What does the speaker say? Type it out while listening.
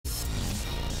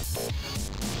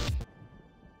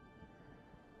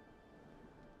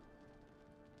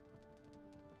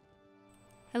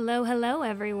Hello, hello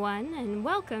everyone, and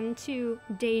welcome to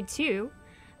day 2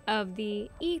 of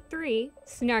the E3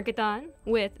 Snarkathon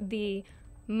with the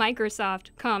Microsoft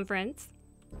conference.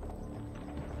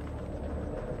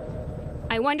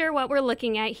 I wonder what we're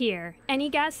looking at here. Any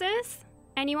guesses?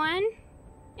 Anyone?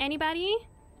 Anybody?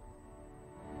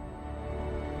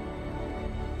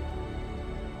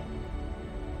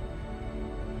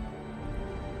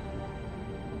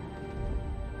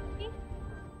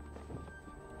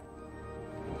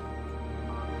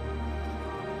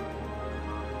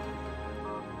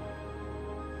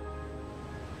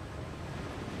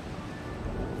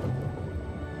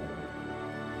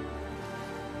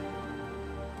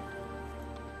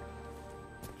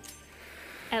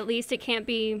 At least it can't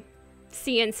be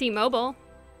CNC Mobile,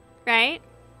 right?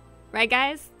 Right,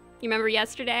 guys? You remember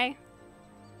yesterday?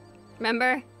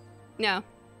 Remember? No.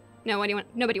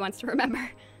 Nobody wants to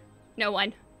remember. No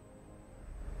one.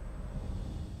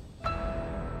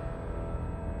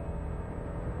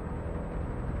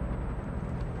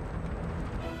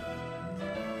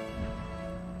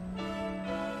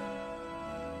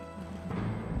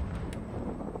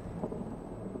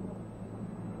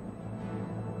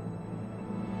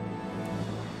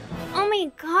 Oh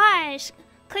my gosh,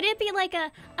 could it be like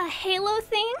a Halo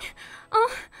thing?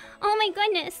 Oh my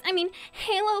goodness. I mean,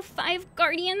 Halo 5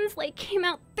 Guardians came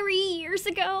out 3 years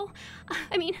ago.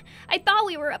 I mean, I thought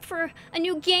we were up for a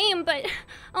new game, but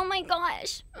oh my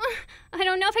gosh. I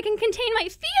don't know if I can contain my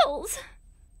feels.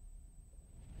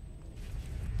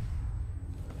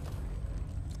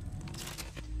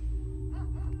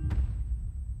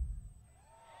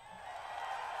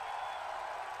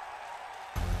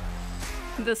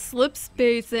 The slip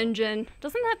space engine.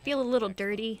 Doesn't that feel a little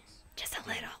dirty? Just a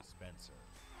little.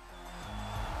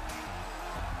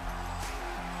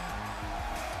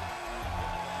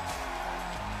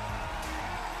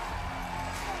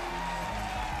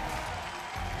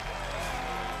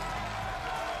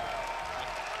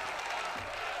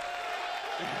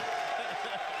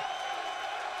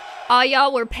 All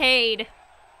y'all were paid.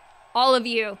 All of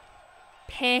you.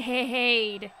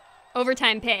 Paid.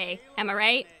 Overtime pay. Am I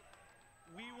right?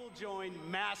 Join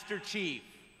Master Chief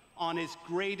on his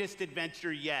greatest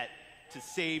adventure yet to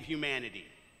save humanity.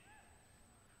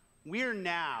 We're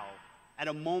now at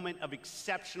a moment of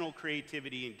exceptional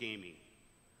creativity in gaming.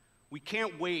 We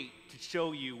can't wait to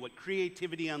show you what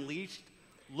creativity unleashed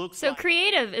looks like. So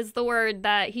creative is the word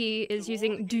that he is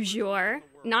using du jour,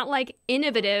 not like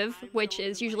innovative, which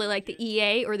is usually like the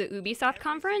EA or the Ubisoft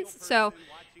conference. So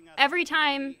every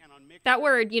time that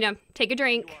word, take a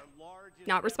drink.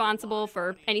 Not responsible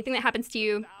for anything that happens to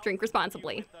you. Drink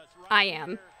responsibly. I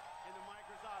am.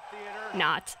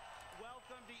 Not.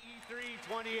 Welcome to E3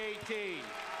 2018.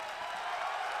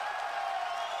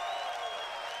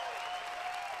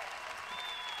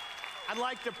 I'd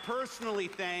like to personally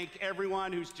thank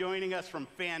everyone who's joining us from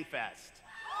FanFest.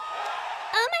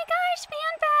 Oh my gosh,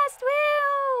 FanFest,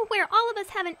 woo! Where all of us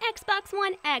have an Xbox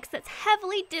One X that's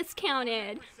heavily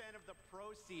discounted. 10% of the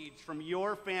proceeds from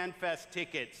your FanFest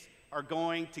tickets are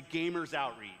going to Gamers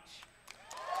Outreach.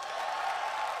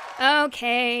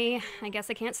 Okay, I guess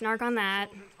I can't snark on that.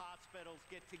 Children's hospitals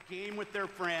get to game with their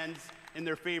friends in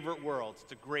their favorite worlds.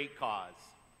 It's a great cause.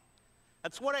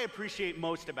 That's what I appreciate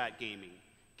most about gaming.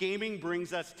 Gaming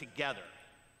brings us together.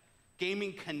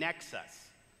 Gaming connects us.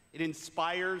 It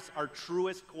inspires our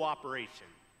truest cooperation.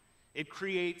 It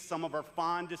creates some of our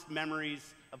fondest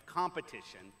memories of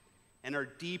competition and our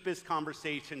deepest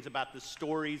conversations about the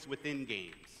stories within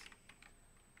games.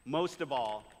 Most of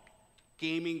all,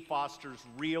 gaming fosters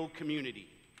real community.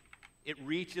 It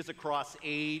reaches across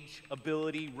age,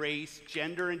 ability, race,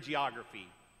 gender, and geography.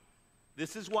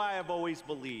 This is why I've always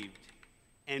believed,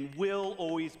 and will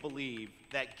always believe,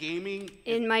 that gaming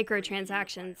in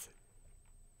microtransactions.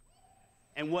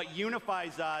 And what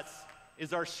unifies us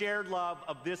is our shared love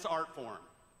of this art form.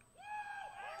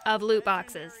 Of loot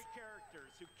boxes.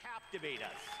 Characters who captivate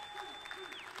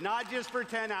us. Not just for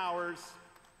 10 hours,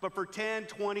 but for 10,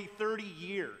 20, 30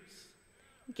 years.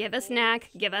 Give us knack,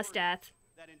 give us death.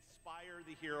 That inspire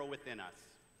the hero within us.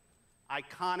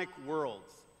 Iconic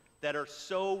worlds that are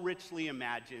so richly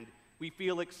imagined, we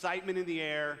feel excitement in the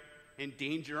air and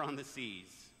danger on the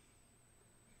seas.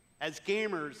 As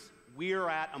gamers, we are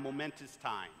at a momentous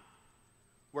time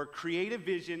where creative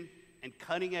vision and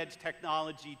cutting-edge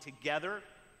technology together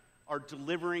are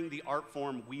delivering the art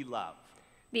form we love.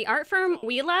 The art form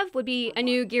we love would be a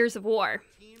new Gears of War.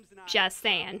 Just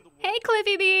saying. Hey,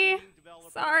 Cliffy B.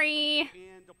 Sorry.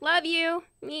 Love you.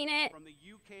 Mean it. From the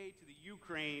UK to the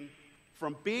Ukraine,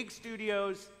 from big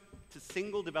studios to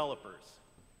single developers,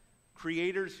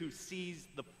 creators who seize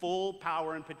the full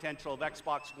power and potential of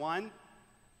Xbox One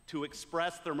to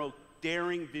express their most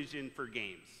daring vision for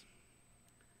games.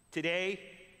 Today,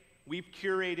 we've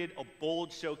curated a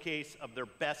bold showcase of their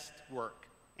best work,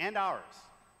 and ours.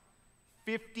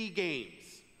 50 games,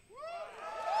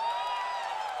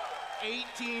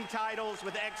 18 titles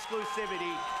with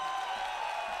exclusivity,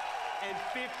 and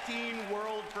 15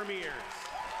 world premieres.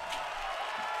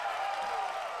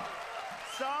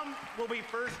 Some will be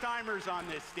first-timers on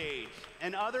this stage,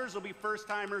 and others will be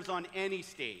first-timers on any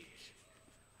stage.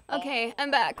 Okay, I'm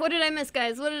back. What did I miss,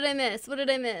 guys? What did I miss? What did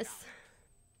I miss?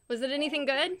 Was it anything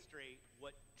good? Demonstrate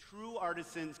what true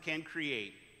artisans can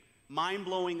create.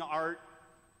 Mind-blowing art,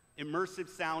 immersive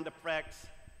sound effects,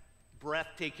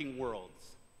 breathtaking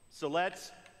worlds. So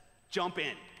let's jump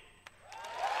in.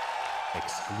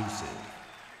 Exclusive.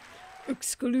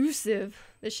 Exclusive.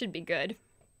 This should be good.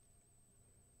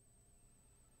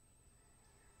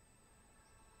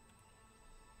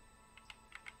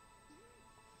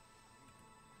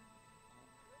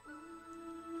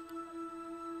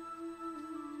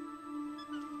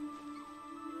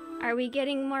 Are we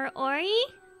getting more Ori?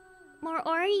 More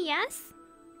Ori, yes?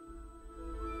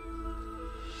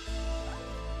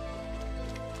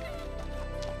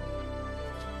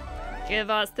 Give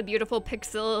us the beautiful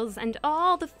pixels and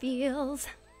all the feels.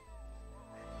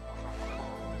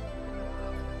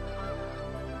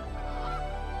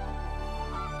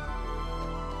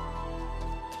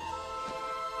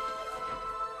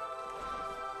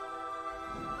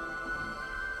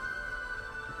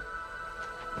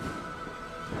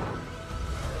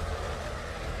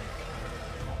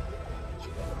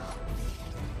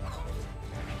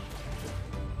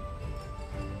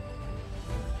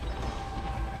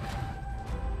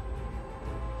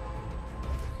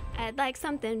 I'd like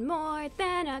something more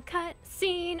than a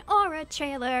cutscene or a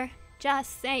trailer.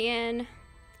 Just saying.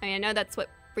 I mean, I know that's what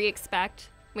we expect.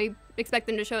 We expect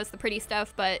them to show us the pretty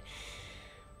stuff, but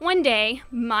one day,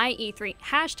 my E3,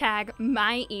 hashtag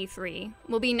my E3,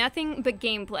 will be nothing but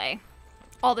gameplay.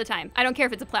 All the time. I don't care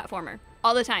if it's a platformer.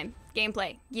 All the time.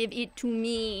 Gameplay. Give it to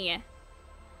me.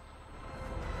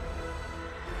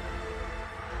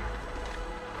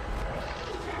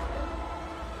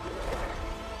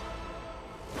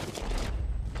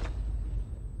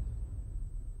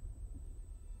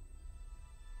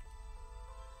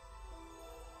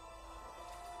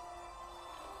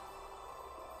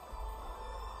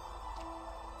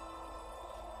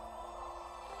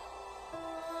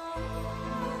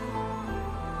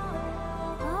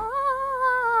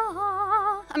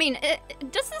 I mean,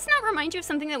 does this not remind you of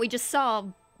something that we just saw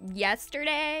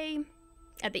yesterday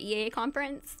at the EA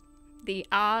conference? The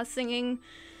singing?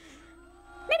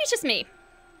 Maybe it's just me.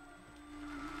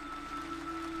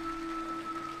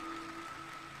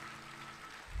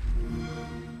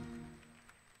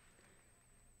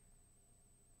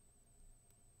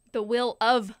 The will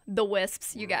of the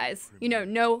wisps, you guys. You know,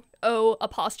 no O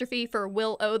apostrophe for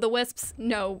will o the wisps.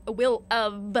 No, will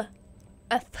of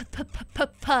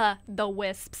the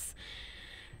wisps.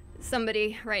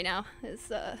 Somebody right now is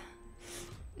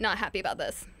not happy about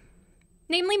this.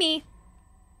 Namely me.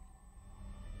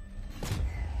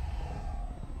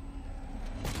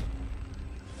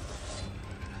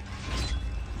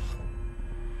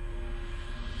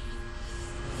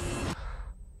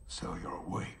 So you're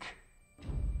awake.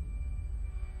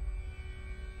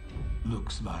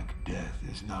 Looks like death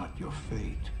is not your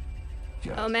fate.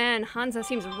 Oh man, Hansa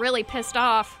seems really pissed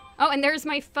off. Oh, and there's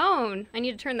my phone. I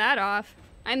need to turn that off.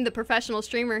 I'm the professional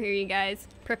streamer here, you guys.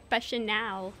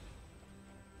 Professional.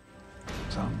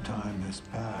 Some time has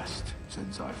passed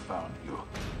since I found you.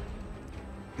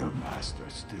 Your master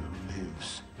still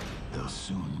lives. They'll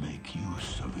soon make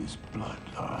use of his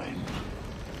bloodline.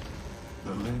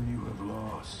 The limb you have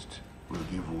lost will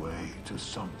give way to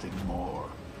something more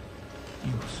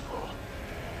useful.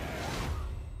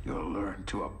 You'll learn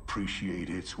to appreciate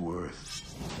its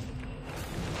worth.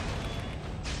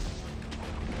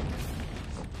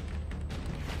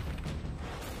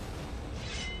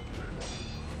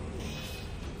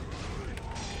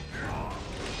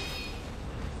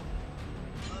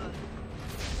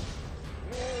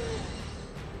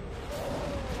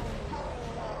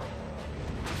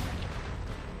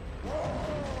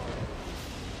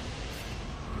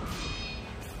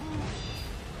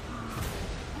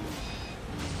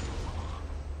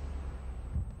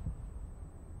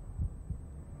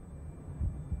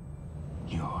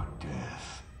 Your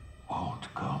death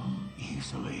won't come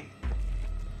easily.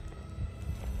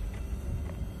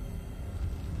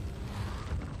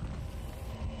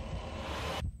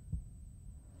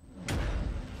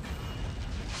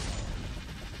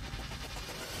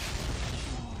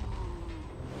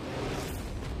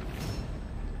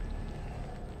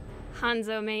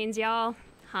 Hanzo mains, y'all.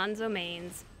 Hanzo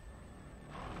mains.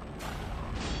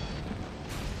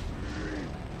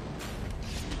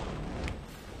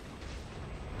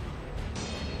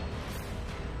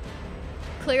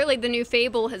 Clearly the new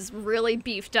Fable has really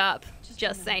beefed up.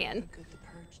 Just saying.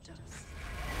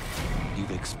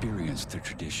 You've experienced the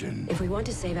tradition. If we want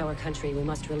to save our country, we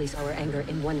must release our anger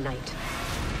in one night.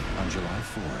 On July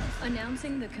 4th,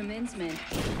 Announcing the commencement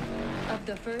of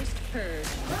the first purge.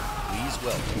 please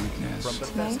welcome witness from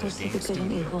Tonight is the good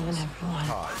and evil in everyone.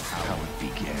 how it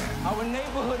began. Our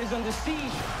neighborhood is under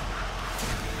siege.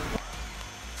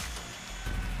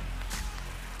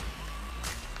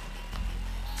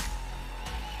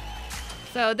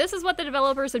 So this is what the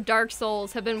developers of Dark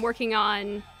Souls have been working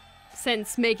on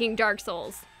since making Dark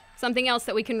Souls. Something else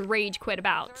that we can rage quit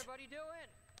about.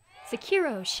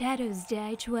 Sekiro Shadows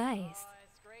Die Twice.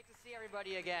 It's great to see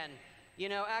everybody again. You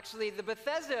know, actually, the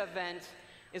Bethesda event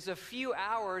is a few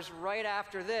hours right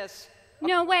after this.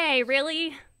 No way, really?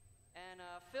 And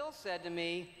Phil said to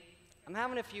me, I'm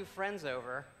having a few friends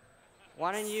over.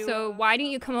 Why don't you... So why don't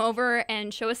you come over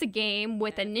and show us a game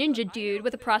with a ninja dude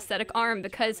with a prosthetic arm?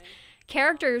 Because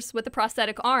characters with a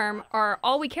prosthetic arm are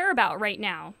all we care about right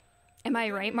now. Am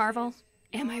I right, Marvel?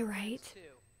 Am I right?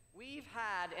 We've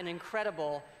had an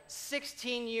incredible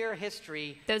 16-year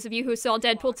history. Those of you who saw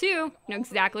Deadpool 2 know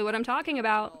exactly what I'm talking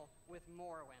about. With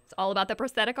Morrowind. It's all about the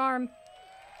prosthetic arm.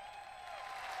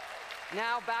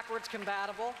 Now backwards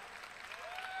compatible.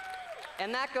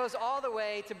 And that goes all the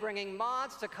way to bringing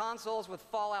mods to consoles with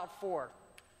Fallout 4.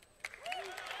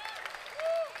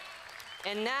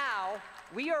 And now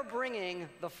we are bringing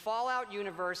the Fallout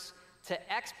universe to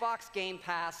Xbox Game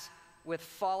Pass with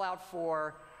Fallout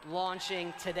 4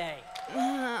 launching today.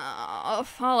 Oh,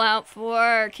 Fallout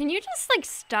 4. Can you just, like,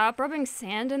 stop rubbing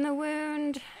sand in the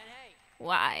wound? And hey,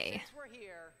 Why? since we're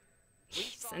here,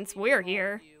 Since we're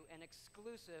here. an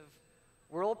exclusive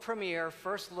world premiere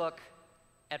first look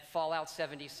at Fallout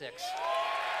 76.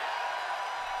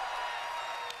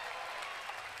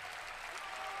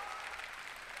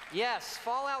 Yes,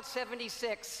 Fallout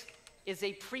 76 is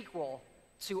a prequel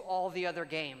to all the other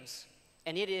games,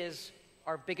 and it is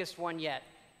our biggest one yet.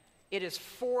 It is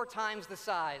 4 times the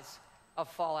size of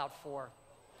Fallout 4.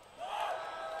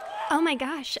 Oh my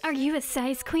gosh, are you a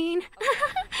size queen?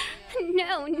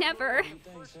 No, never.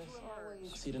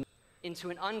 Into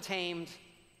an untamed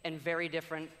and very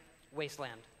different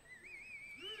wasteland.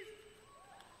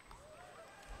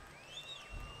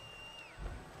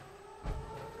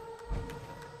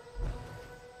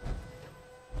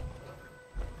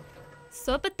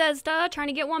 So Bethesda, trying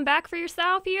to get one back for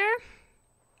yourself here?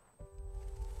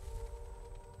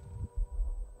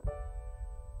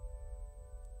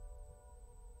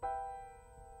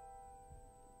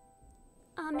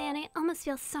 Oh man, I almost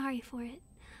feel sorry for it.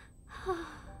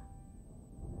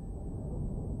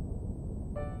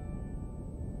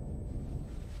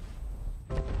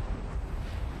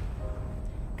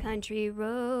 Country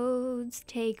roads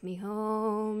take me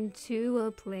home to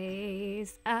a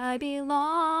place I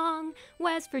belong,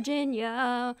 West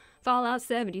Virginia, Fallout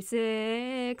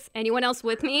 76. Anyone else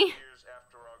with me? Years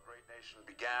after our great nation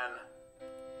began,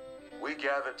 we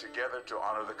gathered together to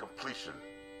honor the completion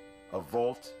of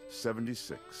Vault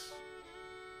 76.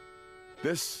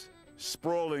 This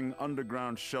sprawling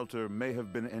underground shelter may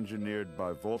have been engineered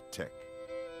by Vault Tech,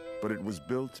 but it was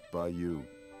built by you.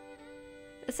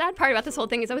 The sad part about this whole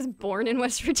thing is I was born in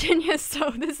West Virginia, so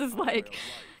this is like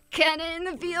kinda in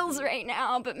the feels right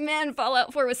now. But man,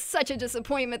 Fallout 4 was such a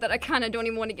disappointment that I kinda don't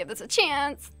even want to give this a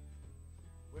chance.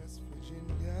 West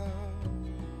Virginia,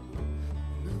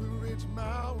 Blue Ridge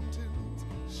Mountains,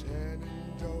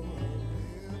 Shenandoah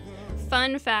River.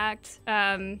 Fun fact,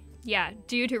 yeah,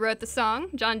 dude who wrote the song,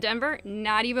 John Denver,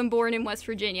 not even born in West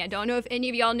Virginia. I don't know if any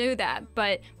of y'all knew that,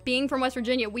 but being from West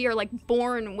Virginia, we are like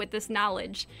born with this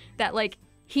knowledge that like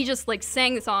he just like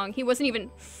sang the song. He wasn't even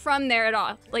from there at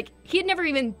all. Like he had never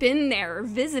even been there or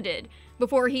visited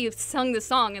before he sung the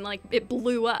song and like it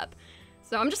blew up.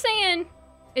 So I'm just saying,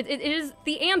 it is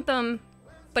the anthem,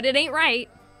 but it ain't right.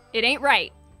 It ain't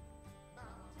right.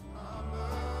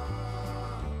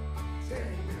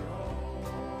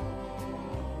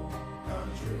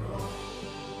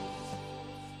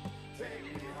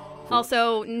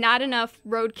 Also, not enough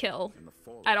roadkill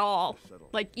at all.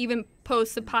 Like, even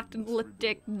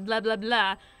post-apocalyptic blah blah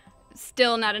blah.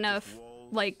 Still not enough,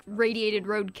 like, radiated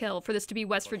roadkill for this to be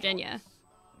West Virginia.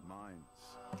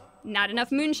 Not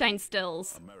enough moonshine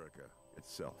stills. America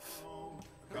itself.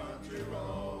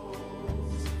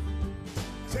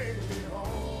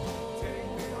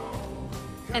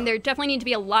 And there definitely need to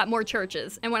be a lot more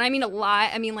churches. And when I mean a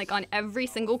lot, I mean like on every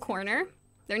single corner.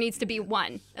 There needs to be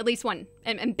one, at least one.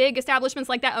 And big establishments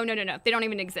like that, oh, no, no, no. They don't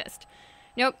even exist.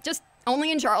 Nope, just only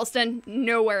in Charleston,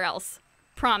 nowhere else.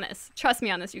 Promise. Trust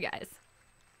me on this, you guys.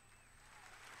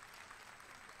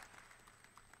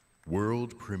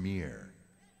 World premiere.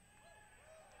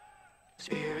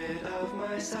 Spirit of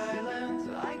my silence,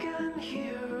 I can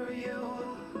hear you,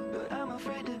 but I'm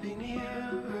afraid to be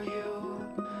near you,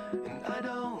 and I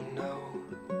don't know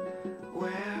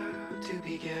where to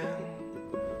begin,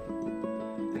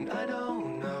 and I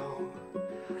don't know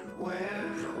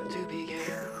where to begin.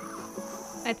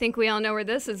 I think we all know where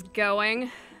this is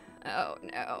going. Oh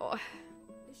no.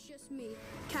 It's just me,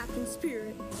 Captain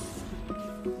Spirit.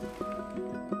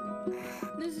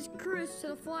 This is Chris to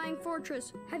the Flying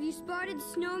Fortress. Have you spotted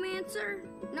Snowmancer?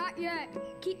 Not yet.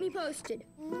 Keep me posted.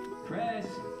 Chris,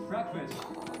 breakfast.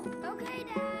 Okay,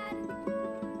 Dad.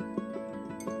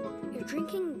 You're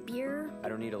drinking beer? I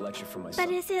don't need a lecture from myself.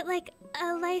 But is it like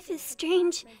a Life is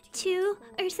Strange 2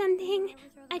 or something?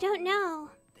 I don't know.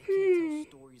 They can't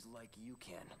tell stories like you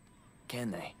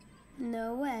can they?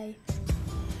 No way.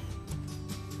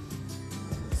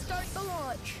 Start the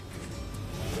launch.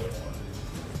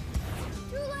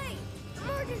 Too late!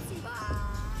 Emergency!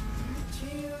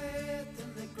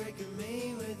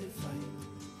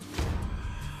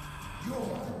 You're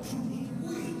too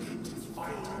weak to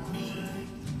fight me.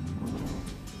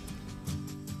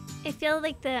 I feel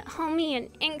like the homey and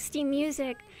angsty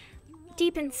music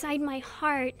deep inside my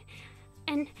heart.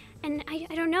 And I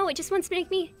don't know, it just wants to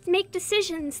make me make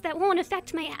decisions that won't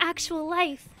affect my actual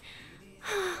life.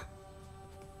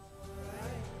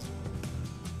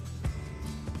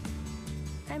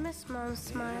 I miss Mom's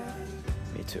smile.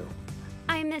 Me too.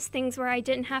 I miss things where I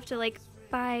didn't have to like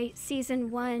buy season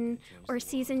 1 or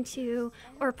season 2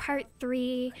 or part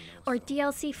 3 or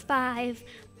DLC 5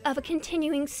 of a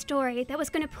continuing story that was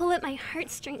going to pull at my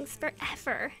heartstrings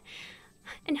forever.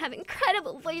 And have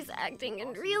incredible voice acting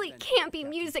and really campy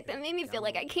music that made me feel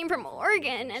like I came from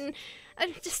Oregon and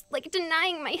just like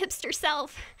denying my hipster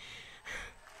self.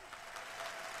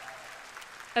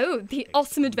 Oh, the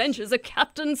awesome adventures of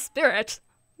Captain Spirit.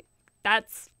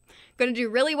 That's gonna do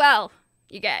really well,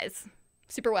 you guys.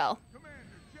 Super well. Commander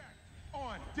Jack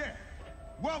on deck.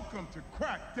 Welcome to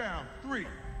Crackdown 3,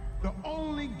 the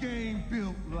only game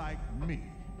built like me.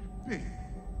 Big,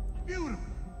 beautiful,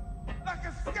 like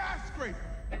a skyscraper,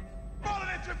 falling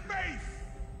at your face.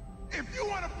 If you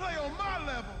want to play on my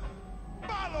level,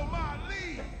 follow my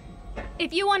lead.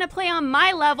 If you want to play on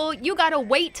my level, you gotta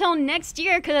wait till next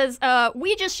year, because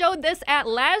we just showed this at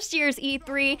last year's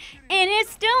E3, and it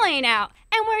still ain't out,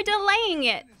 and we're delaying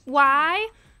it. Why?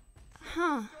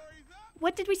 Huh.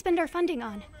 What did we spend our funding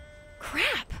on?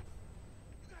 Crap. You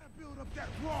gotta build up that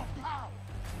raw power.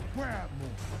 Grab more,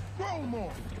 grow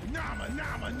more, nama.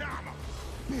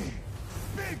 Big,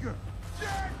 bigger,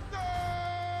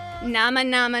 Jackson!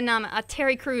 Nama.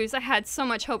 Terry Crews, I had so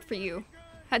much hope for you.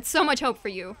 Had so much hope for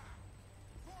you.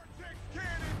 Vortex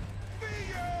cannon,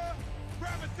 see ya!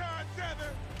 Graviton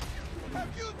tether. Have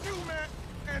you two met?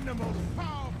 And the most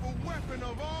powerful weapon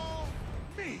of all,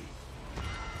 me.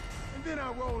 And then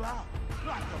I roll out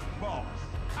like a boss.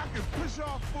 I can push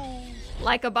off fools.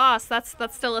 Like a boss, that's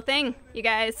still a thing, you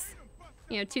guys.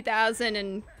 You know, 2000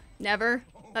 and never.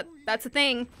 That's a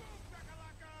thing.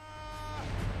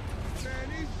 Man,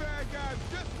 these bad guys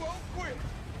just won't quit.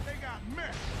 They got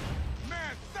mad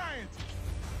scientists,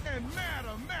 and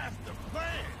a master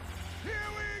plan. Here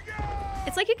we go!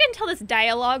 It's like you can tell this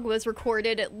dialogue was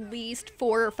recorded at least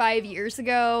 4 or 5 years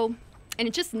ago, and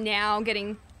it's just now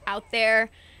getting out there.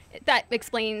 That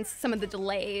explains some of the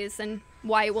delays and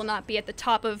why it will not be at the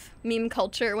top of meme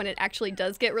culture when it actually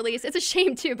does get released. It's a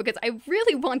shame too, because I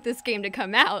really want this game to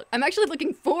come out. I'm actually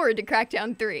looking forward to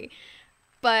Crackdown 3.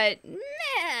 But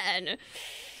man,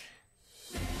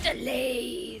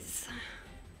 delays.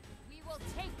 We will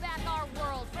take back our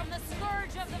world from the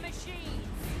scourge of the machines.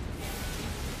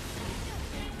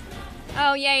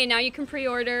 Oh yay, now you can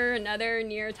pre-order another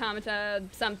Nier Automata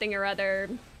something or other.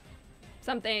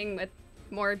 Something with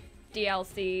more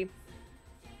DLC.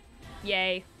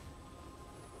 Yay.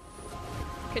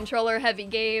 Controller heavy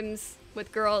games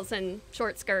with girls in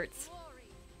short skirts.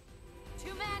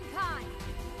 To mankind.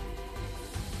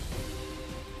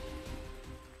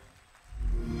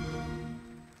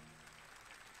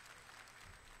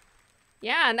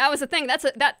 Yeah, and that was the thing.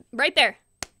 That right there.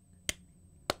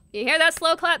 You hear that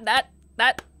slow clap?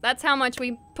 That's how much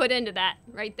we put into that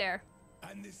right there.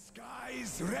 And the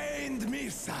skies rained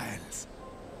missiles,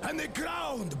 and the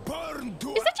ground burned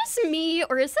to... Is it just me,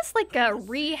 or is this like a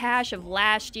rehash of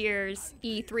last year's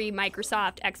E3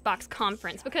 Microsoft Xbox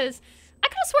conference? Because I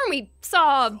could have sworn we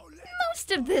saw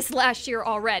most of this last year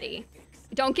already.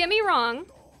 don't get me wrong,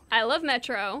 I love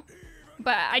Metro,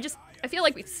 but I feel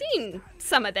like we've seen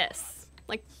some of this.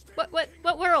 Like,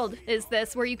 what world is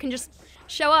this where you can just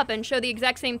show up and show the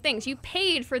exact same things? You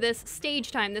paid for this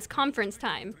stage time, this conference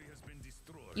time.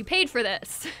 You paid for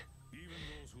this. Even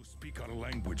those who speak our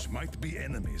language might be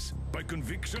enemies, by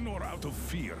conviction or out of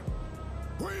fear.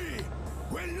 We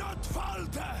will not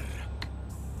falter.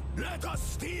 Let us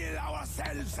steel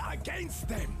ourselves against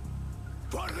them.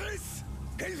 For this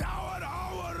is our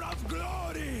hour of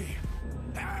glory.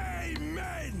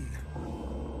 Amen.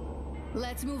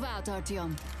 Let's move out,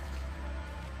 Artyom.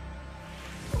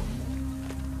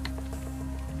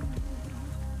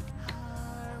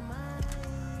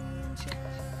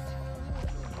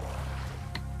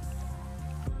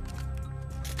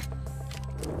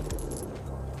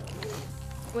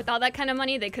 With all that kind of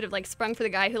money, they could have like sprung for the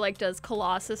guy who like does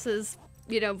Colossus's,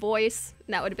 you know, voice.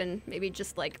 And that would have been maybe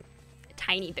just like a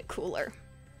tiny bit cooler.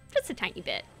 Just a tiny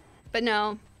bit. But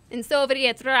no, in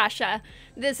Soviet Russia,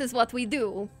 this is what we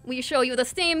do. We show you the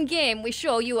same game we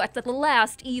show you at the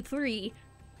last E3.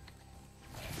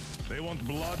 They want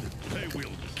blood, they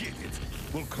will get it.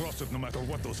 We'll cross it no matter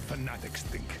what those fanatics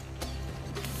think.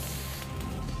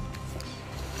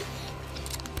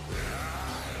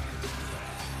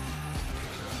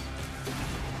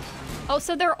 Oh,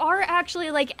 so there are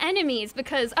actually, like, enemies,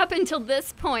 because up until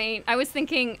this point, I was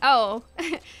thinking, oh,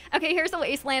 okay, here's the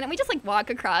wasteland, and we just, like, walk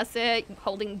across it,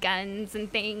 holding guns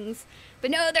and things.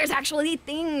 But no, there's actually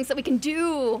things that we can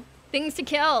do, things to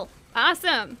kill.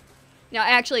 Awesome. No, I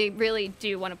actually really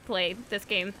do want to play this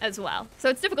game as well. So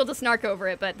it's difficult to snark over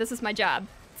it, but this is my job.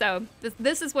 So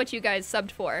this is what you guys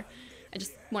subbed for. I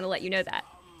just want to let you know that.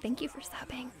 Thank you for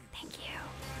subbing. Thank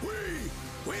you.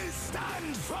 We will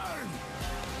stand firm.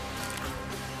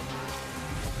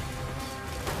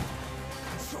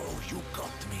 So you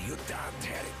got me, you damned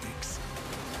heretics.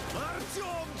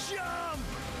 Artyom, jump!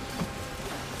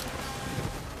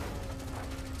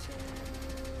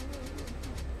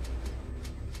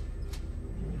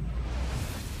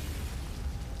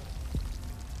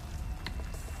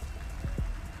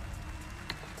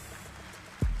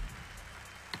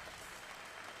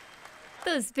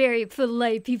 Those very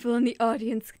polite people in the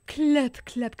audience. Clap,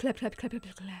 clap, clap, clap, clap,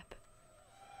 clap, clap.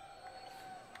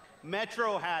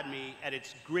 Metro had me at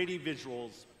its gritty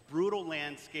visuals, brutal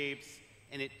landscapes,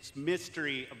 and its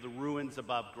mystery of the ruins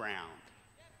above ground.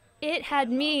 It had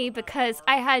me because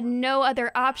I had no other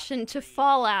option to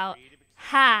Fallout.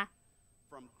 Ha!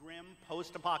 From grim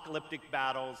post-apocalyptic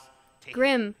battles to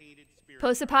grim,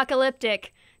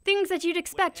 post-apocalyptic, things that you'd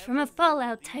expect from a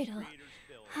Fallout title.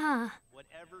 Huh.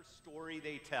 Whatever story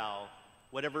they tell,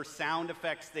 whatever sound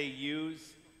effects they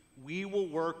use, we will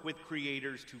work with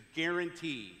creators to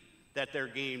guarantee that their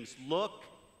games look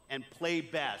and play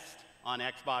best on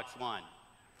Xbox One.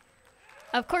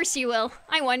 Of course you will.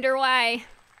 I wonder why.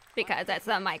 Because it's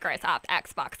the Microsoft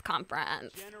Xbox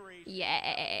conference.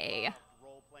 Yay.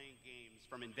 Role-playing games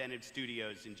from Inventive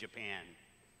Studios in Japan.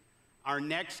 Our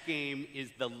next game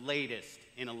is the latest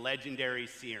in a legendary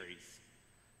series.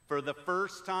 For the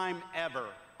first time ever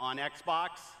on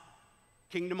Xbox,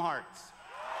 Kingdom Hearts.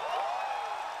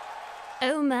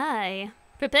 Oh my.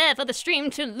 Prepare for the stream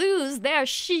to lose their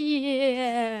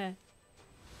shit.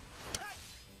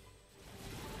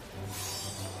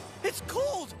 It's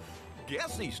cold!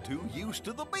 Guess he's too used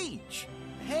to the beach.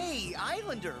 Hey,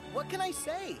 Islander, what can I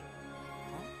say?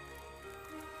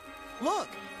 Look!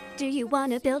 Do you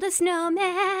want to build a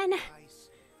snowman?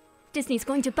 Disney's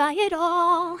going to buy it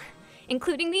all,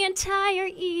 including the entire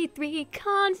E3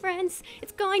 conference.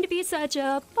 It's going to be such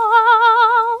a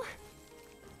ball.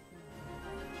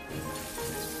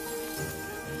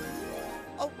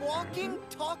 A walking,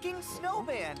 talking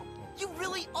snowman! You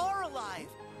really are alive!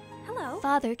 Hello?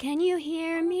 Father, can you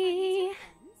hear me?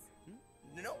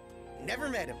 No, never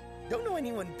met him. Don't know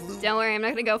anyone blue. Don't worry, I'm not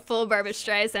gonna go full Barbra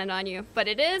Streisand on you, but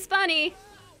it is funny.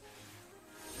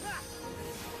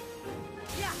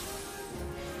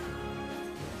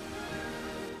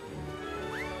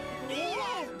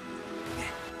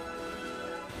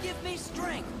 Give me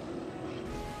strength!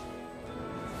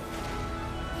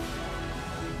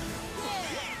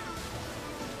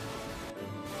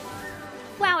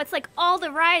 Wow, it's like all the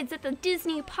rides at the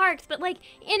Disney parks, but like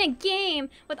in a game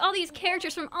with all these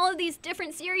characters from all of these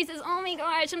different series. Oh my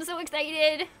gosh, I'm so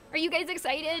excited. Are you guys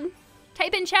excited?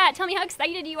 Type in chat, tell me how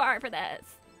excited you are for this.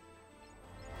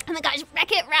 Oh my gosh,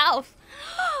 Wreck-It Ralph.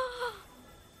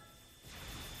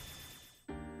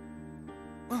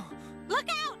 Look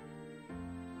out!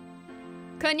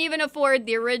 Couldn't even afford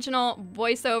the original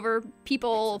voiceover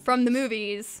people from the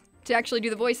movies to actually do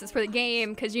the voices for the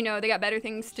game because, you know, they got better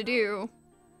things to do.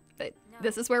 But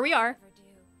this is where we are.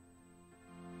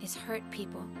 is hurt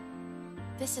people.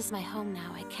 This is my home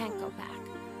now. I can't go back.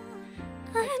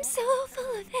 I'm so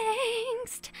full of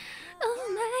angst.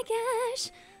 Oh my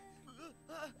gosh.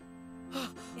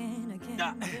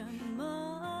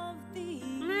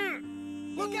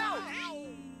 Look out!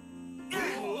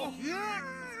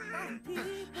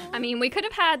 I mean, we could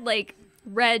have had, like,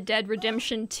 Red Dead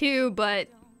Redemption 2, but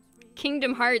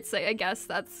Kingdom Hearts, I guess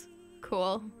that's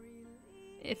cool.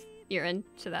 If you're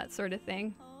into that sort of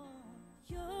thing.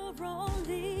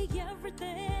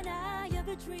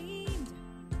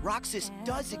 Roxas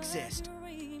does exist.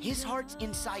 His heart's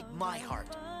inside my heart.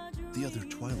 The other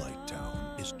Twilight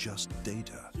Town is just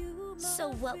data.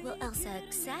 So what will Elsa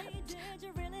accept?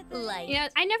 Like... Yeah,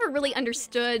 I never really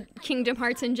understood Kingdom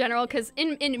Hearts in general, because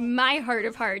in my heart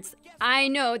of hearts, I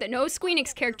know that no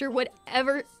Squeenix character would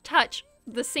ever touch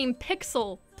the same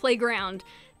pixel playground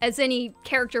as any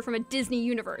character from a Disney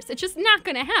universe. It's just not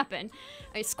gonna happen.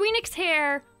 I mean, Squeenix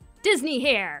hair, Disney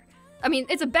hair. I mean,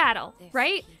 it's a battle,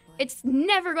 right? It's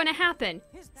never gonna happen.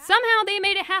 Somehow they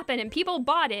made it happen and people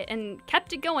bought it and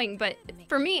kept it going, but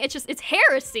for me, it's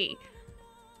heresy.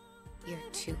 You're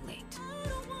too late.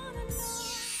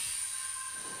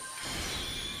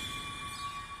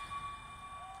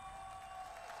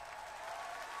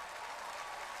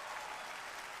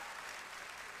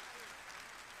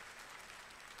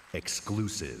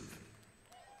 Exclusive.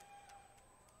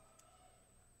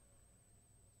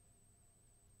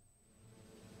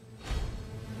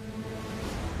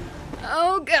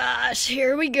 Oh gosh,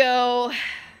 here we go.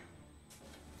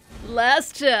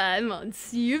 Last time on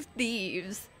Sea of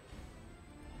Thieves.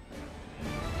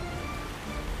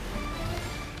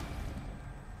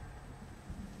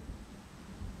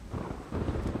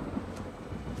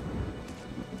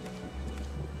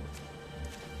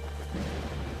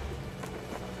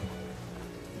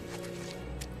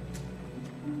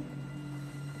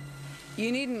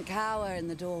 You needn't cower in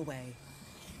the doorway.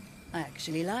 I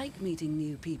actually like meeting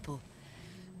new people.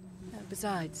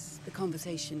 Besides, the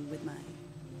conversation with my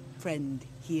friend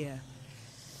here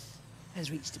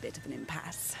has reached a bit of an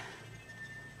impasse.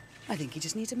 I think he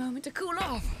just needs a moment to cool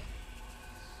off.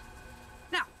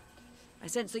 Now, I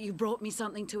sense that you brought me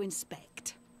something to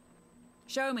inspect.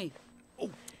 Show me.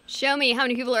 Show me how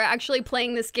many people are actually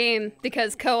playing this game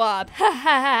because co-op. Ha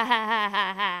ha ha ha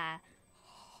ha ha.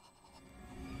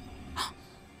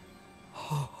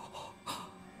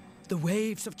 The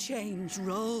waves of change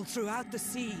roll throughout the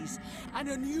seas, and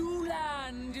a new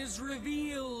land is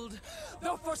revealed.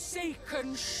 The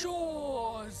Forsaken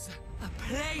Shores. A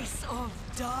place of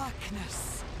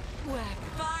darkness, where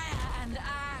fire and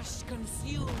ash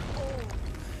consume all.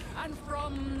 And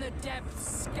from the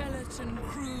depths, skeleton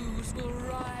crews will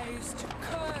rise to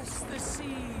curse the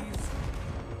seas.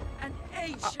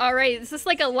 All right, is this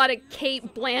like a lot of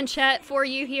Kate Blanchett for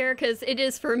you here? Because it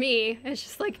is for me. It's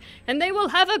just like, and they will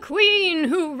have a queen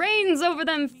who reigns over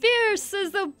them fierce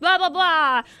as the blah, blah,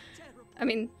 blah. I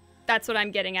mean, that's what I'm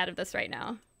getting out of this right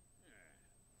now.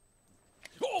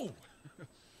 Oh!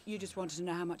 You just wanted to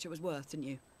know how much it was worth, didn't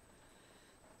you?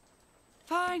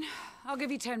 Fine, I'll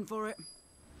give you 10 for it.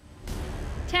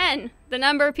 10, the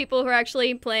number of people who are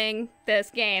actually playing this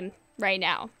game right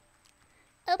now.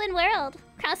 Open world,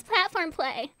 cross-platform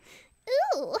play.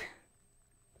 Ooh.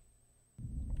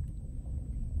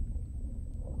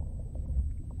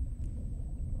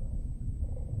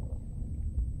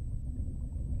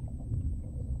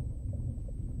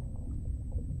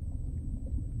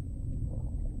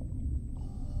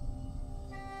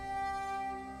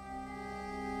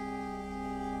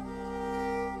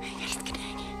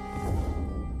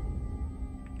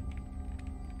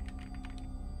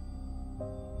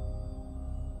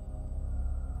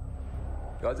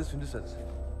 Jeg har altid syntes, at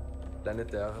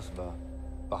landet deres var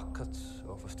vakkert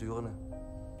og forstyrrende.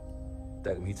 Da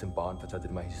jeg kom hit som barn, fortalte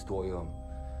de mig historier om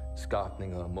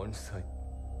skabninger og monstre.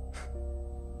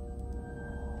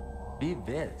 Vi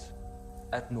vet,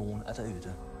 at nogen er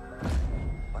derude.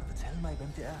 Bare fortæl mig, hvem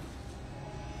det er.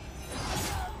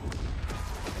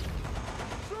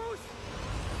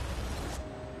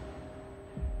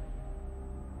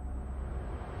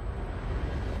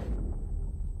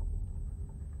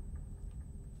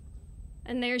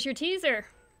 And there's your teaser.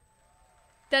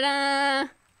 Ta-da!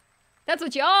 That's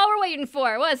what y'all were waiting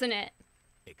for, wasn't it?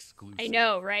 Exclusive. I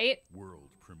know, right? World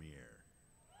premiere.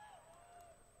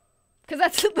 Because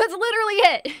that's literally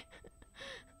it.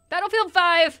 Battlefield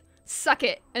 5, suck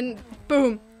it. And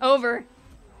boom, over.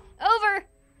 Over!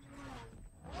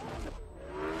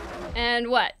 And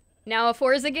what? Now a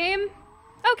Forza game?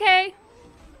 Okay.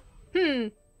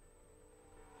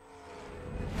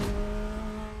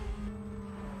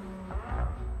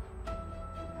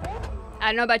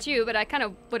 don't know about you, but I kind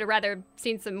of would have rather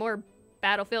seen some more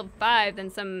Battlefield 5 than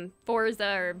some Forza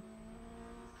or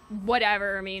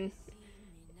whatever. I mean,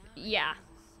 yeah.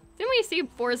 Didn't we see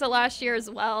Forza last year as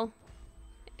well?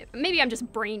 Maybe I'm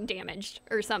just brain damaged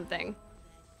or something.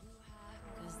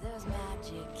 There's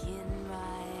magic in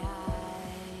my eyes.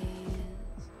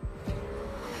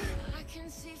 I can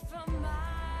see from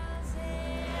miles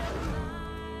and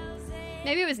miles and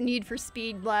Maybe it was Need for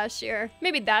Speed last year.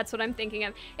 Maybe that's what I'm thinking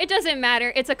of. It doesn't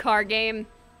matter. It's a car game.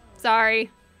 Sorry.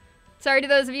 Sorry to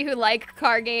those of you who like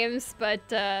car games, but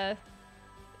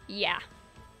yeah.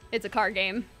 It's a car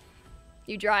game.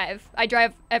 You drive. I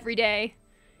drive every day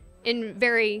in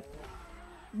very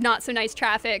not so nice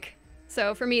traffic.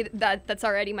 So for me, that's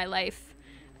already my life.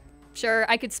 Sure,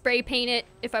 I could spray paint it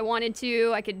if I wanted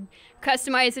to. I could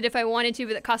customize it if I wanted to,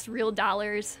 but it costs real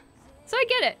dollars. So I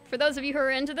get it. For those of you who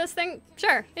are into this thing,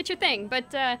 sure, it's your thing. But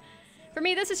for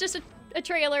me, this is just a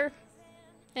trailer.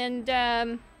 And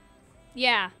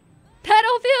yeah.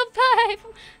 Battlefield 5!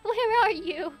 Where are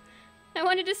you? I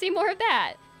wanted to see more of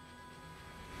that.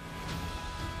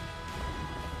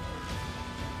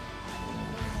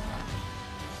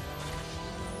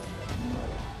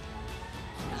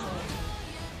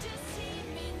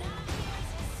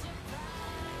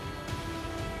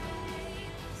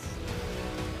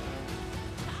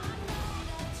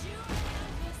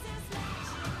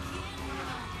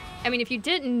 I mean, if you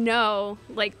didn't know,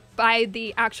 like, by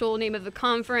the actual name of the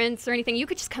conference or anything, you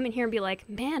could just come in here and be like,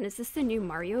 man, is this the new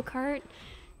Mario Kart?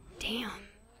 Damn.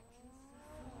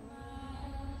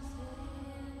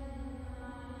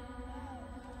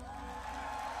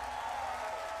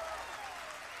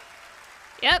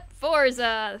 Yep,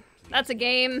 Forza. That's a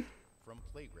game. From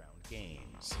Playground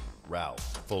Games,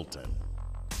 Ralph Fulton.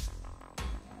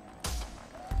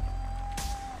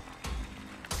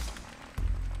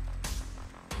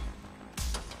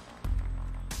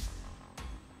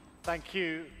 Thank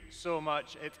you so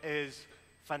much. It is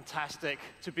fantastic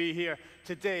to be here.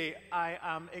 Today, I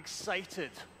am excited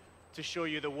to show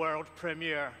you the world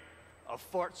premiere of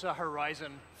Forza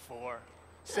Horizon 4.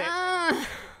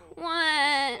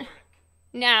 What?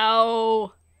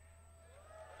 No.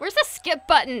 Where's the skip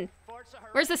button?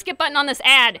 Where's the skip button on this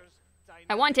ad?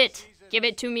 I want it. Give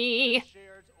it to me.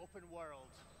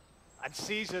 And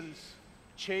seasons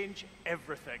change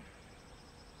everything.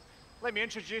 Let me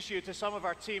introduce you to some of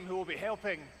our team who will be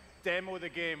helping demo the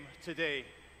game today.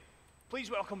 Please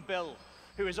welcome Bill,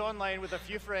 who is online with a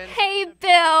few friends. Hey,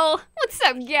 Bill. What's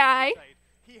up, guy?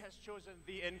 He has chosen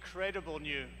the incredible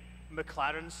new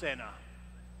McLaren Senna.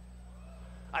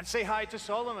 And say hi to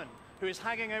Solomon, who is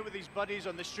hanging out with his buddies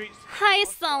on the streets. Hi,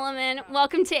 Solomon.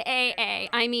 Welcome to AA.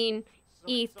 I mean,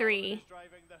 E3.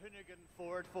 Driving the Hoonigan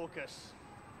Ford Focus.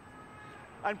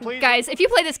 And please, guys, if you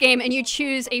play this game and you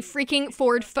choose a freaking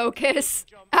Ford Focus,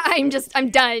 I'm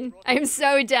done. I'm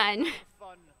so done.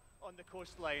 Fun on the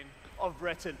coastline of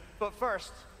Britain. But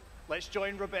first, let's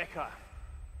join Rebecca.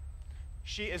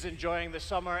 She is enjoying the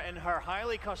summer in her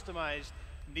highly customized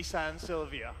Nissan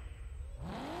Silvia.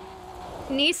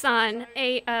 Nissan,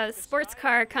 a sports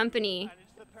car company,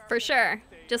 for sure.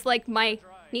 Just like my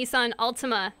Nissan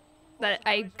Altima that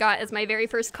I got as my very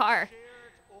first car.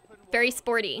 Very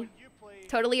sporty.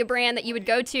 Totally a brand that you would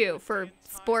go to for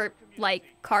sport, like,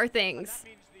 car things.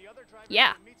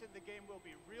 Yeah.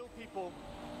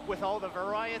 With all the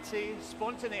variety,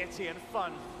 spontaneity, and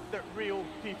fun that real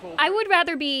people... I would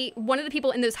rather be one of the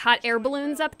people in those hot air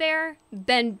balloons up there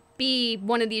than be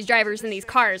one of these drivers in these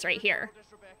cars right here.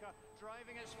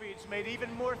 Driving at speeds made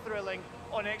even more thrilling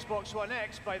on Xbox One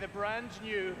X by the brand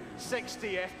new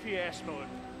 60 FPS mode.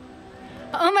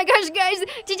 Oh my gosh, guys,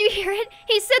 did you hear it?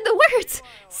 He said the words,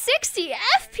 60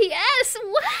 FPS,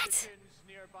 what?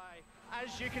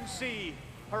 As you can see,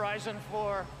 Horizon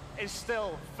 4 is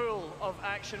still full of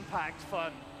action-packed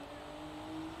fun.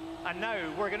 And now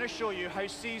we're going to show you how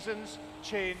seasons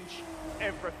change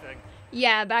everything.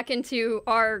 Yeah, back into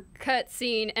our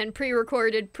cutscene and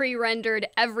pre-recorded, pre-rendered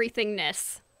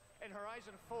everythingness. In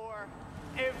Horizon 4,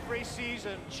 every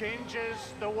season changes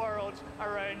the world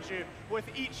around you, with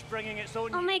each bringing its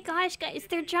own... Oh my gosh, guys,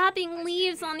 they're dropping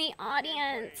leaves on the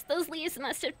audience. Those leaves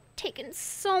must have taken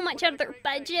so much out of their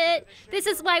budget. This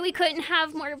is why we couldn't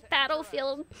have more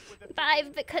Battlefield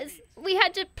 5, because we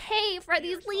had to pay for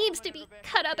these leaves to be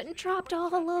cut up and dropped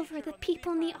all over the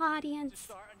people in the audience.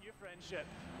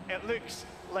 It looks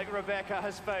like Rebecca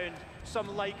has found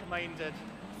some like-minded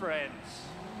friends.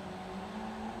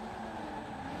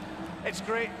 It's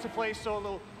great to play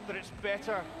solo, but it's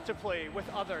better to play with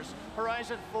others.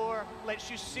 Horizon 4 lets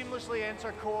you seamlessly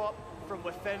enter co-op from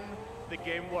within the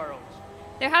game world.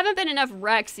 There haven't been enough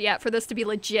wrecks yet for this to be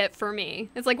legit for me.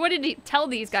 It's like, what did he tell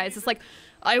these guys? It's like,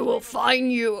 I will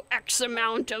fine you X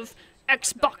amount of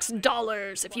Xbox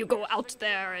dollars if you go out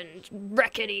there and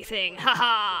wreck anything.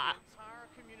 Haha. The entire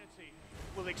community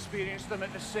will experience them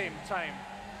at the same time.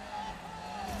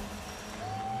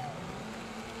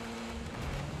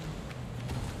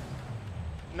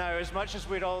 Now, as much as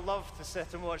we'd all love to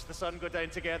sit and watch the sun go down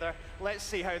together, let's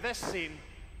see how this scene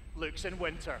looks in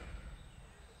winter.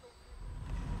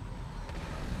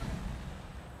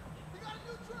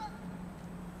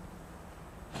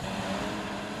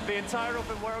 The entire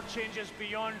open world changes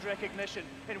beyond recognition.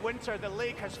 In winter, the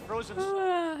lake has frozen.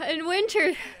 In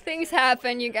winter, things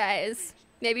happen, you guys.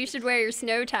 Maybe you should wear your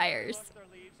snow tires.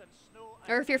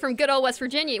 Or if you're from good old West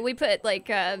Virginia, we put like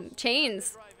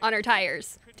chains on our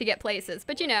tires to get places.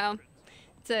 But you know,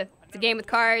 it's a game with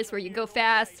cars where you go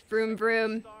fast, vroom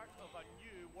vroom.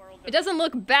 It doesn't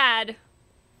look bad,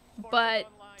 but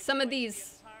some of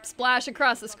these splash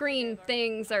across the screen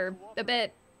things are a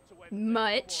bit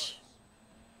much.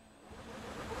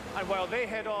 And while they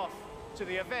head off to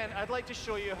the event, I'd like to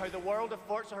show you how the world of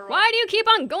Forza Horizon... Why do you keep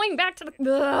on going back to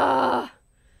the...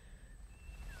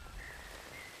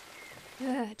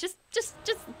 Just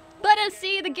let us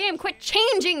see the game. Quit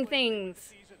changing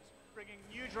things. Bringing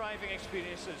new driving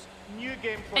experiences, new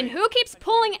gameplay. And who keeps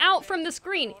pulling out from the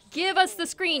screen? Give us the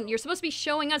screen. You're supposed to be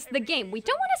showing us the game. We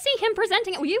don't want to see him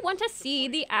presenting it. We want to see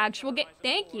the actual game.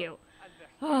 Thank you.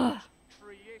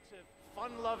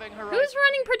 Fun-loving Horizon. Who's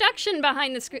running production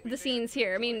behind the scenes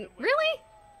here? I mean, really?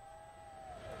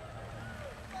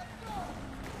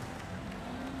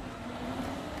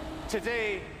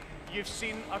 Today, you've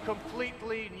seen a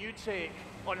completely new take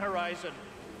on Horizon.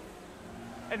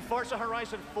 In Forza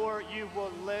Horizon 4, you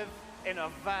will live in a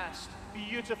vast,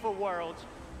 beautiful world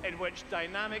in which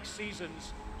dynamic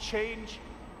seasons change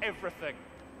everything.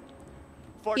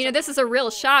 You know, this is a real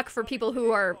shock for people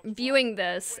who are viewing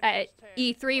this at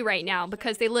E3 right now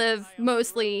because they live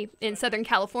mostly in Southern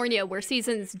California where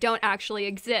seasons don't actually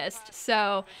exist.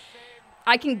 So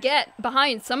I can get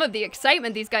behind some of the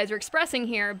excitement these guys are expressing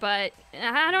here, but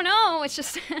I don't know. It's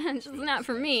just, it's just not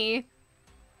for me.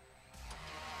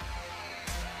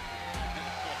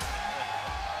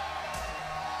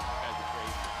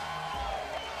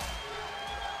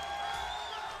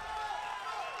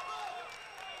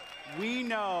 We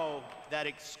know that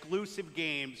exclusive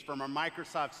games from our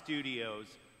Microsoft studios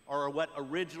are what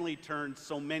originally turned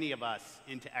so many of us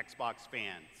into Xbox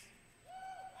fans.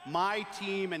 My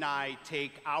team and I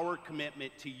take our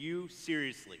commitment to you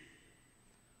seriously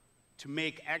to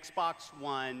make Xbox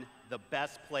One the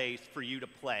best place for you to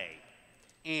play.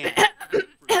 And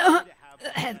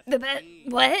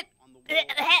What?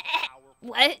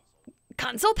 What?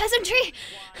 Console peasantry?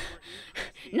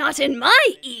 Not in my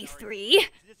E3.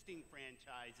 Existing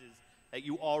franchises that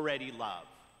you already love.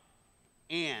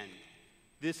 And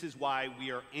this is why we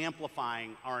are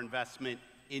amplifying our investment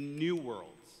in new worlds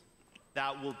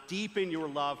that will deepen your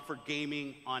love for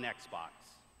gaming on Xbox.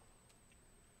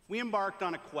 We embarked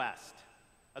on a quest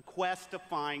to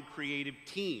find creative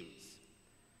teams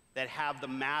that have the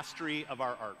mastery of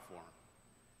our art form.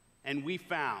 And we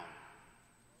found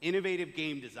innovative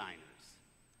game designers,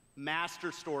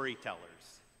 master storytellers,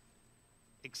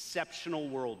 exceptional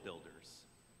world builders.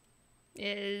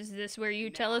 Is this where you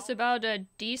tell us about a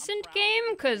decent game?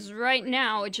 Because right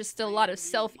now it's just a lot of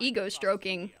self-ego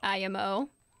stroking, IMO.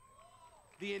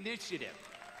 The Initiative.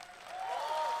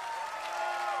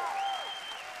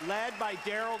 Led by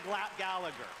Daryl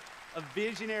Gallagher, a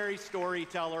visionary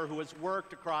storyteller who has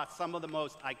worked across some of the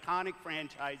most iconic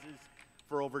franchises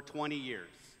for over 20 years.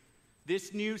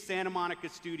 This new Santa Monica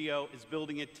studio is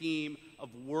building a team of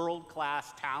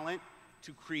world-class talent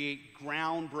to create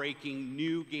groundbreaking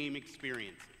new game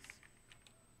experiences.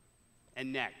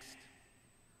 And next,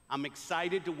 I'm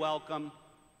excited to welcome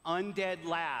Undead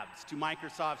Labs to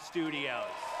Microsoft Studios.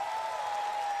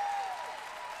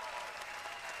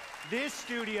 This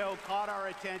studio caught our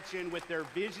attention with their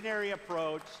visionary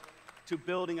approach to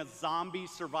building a zombie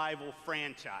survival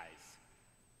franchise.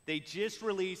 They just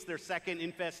released their second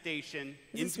Infestation.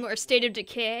 Is this more State of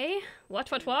Decay?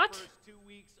 What? In the first 2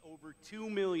 weeks, over 2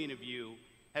 million of you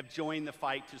have joined the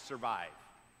fight to survive.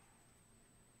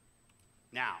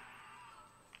 Now,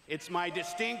 it's my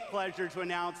distinct pleasure to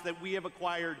announce that we have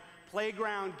acquired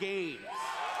Playground Games.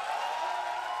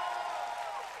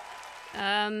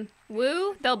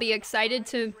 Woo, they'll be excited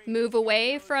to move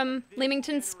away from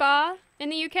Leamington Spa in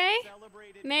the UK?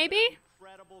 Maybe?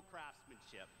 Incredible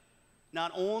craftsmanship.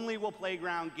 Not only will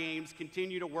Playground Games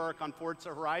continue to work on Forza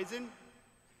Horizon,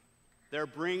 they're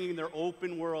bringing their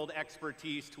open world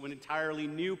expertise to an entirely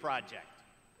new project,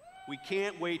 We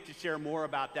can't wait to share more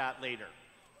about that later.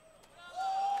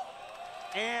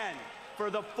 And for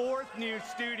the 4th new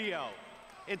studio,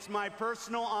 it's my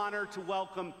personal honor to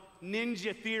welcome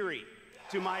Ninja Theory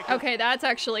to my... Okay, that's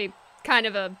actually kind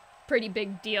of a pretty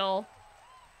big deal.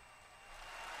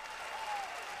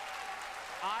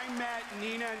 I met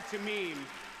Nina and Tamim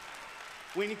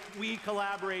when we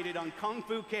collaborated on Kung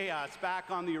Fu Chaos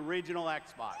back on the original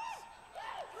Xbox.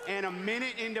 And a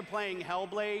minute into playing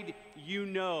Hellblade, you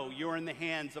know you're in the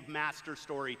hands of master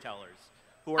storytellers.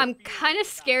 I'm kind of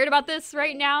scared about this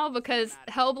right now because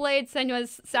Hellblade: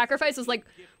 Senua's Sacrifice was like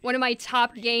one of my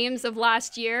top games of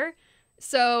last year.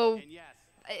 So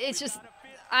it's just,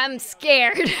 I'm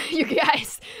scared, you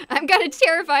guys. I'm kind of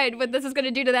terrified what this is going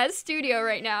to do to that studio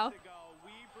right now.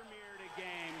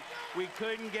 We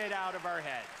couldn't get out of our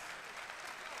heads.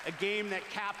 A game that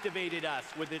captivated us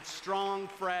with its strong,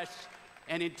 fresh,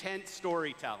 and intense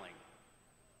storytelling.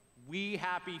 We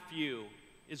Happy Few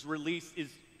is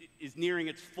nearing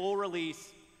its full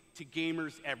release to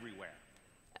gamers everywhere.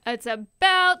 It's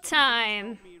about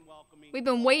time. We've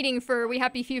been waiting for We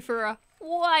Happy Few for a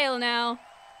while now.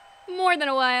 More than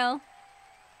a while.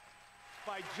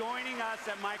 By joining us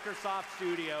at Microsoft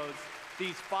Studios,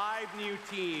 these 5 new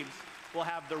teams will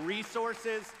have the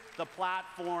resources, the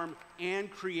platform,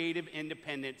 and creative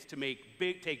independence to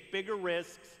take bigger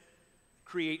risks,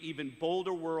 create even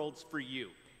bolder worlds for you.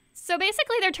 So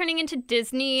basically they're turning into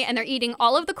Disney and they're eating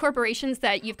all of the corporations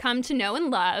that you've come to know and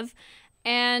love.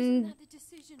 And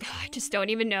I just don't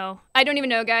even know. I don't even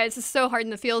know, guys. It's so hard in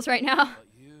the feels right now. But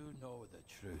you know the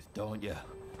truth, don't you?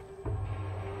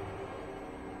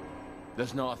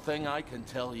 There's not a thing I can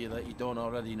tell you that you don't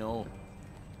already know.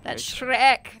 That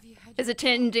Shrek is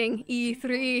attending E3.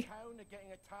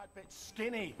 Getting a tad bit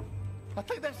skinny. I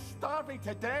think they're starving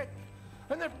to death,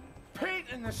 and they're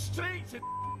painting the streets in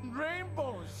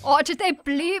rainbows. Oh, did they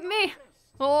bleep me?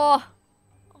 Oh.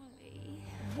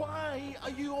 Why are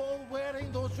you all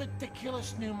wearing those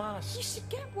ridiculous new masks? You should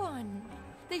get one.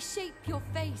 They shape your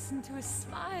face into a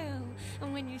smile,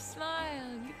 and when you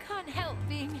smile, you can't help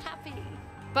being happy.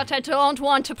 But I don't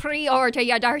want to pre-order,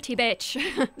 you dirty bitch.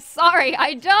 Sorry,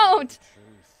 I don't.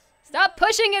 Stop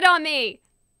pushing it on me.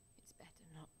 It's better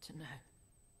not to know.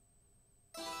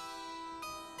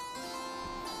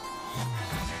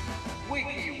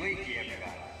 Wakey, wakey,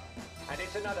 everybody. And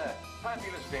it's another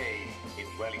fabulous day in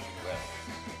Wellington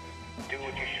Wells. Do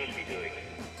what you should be doing,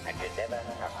 and you never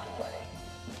have to worry.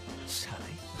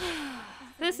 Sally?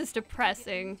 This is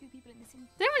depressing. Is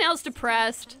anyone else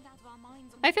depressed?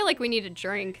 I feel like we need a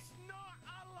drink.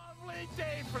 Lovely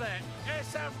day for it.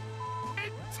 It's a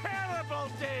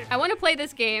terrible day. I want to play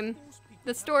this game.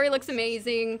 The story looks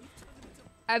amazing.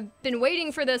 I've been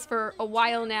waiting for this for a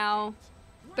while now,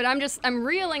 but I'm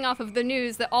reeling off of the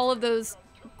news that all of those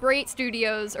great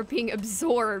studios are being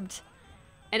absorbed,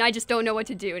 and I just don't know what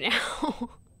to do now.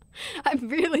 I'm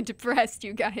really depressed,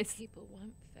 you guys. People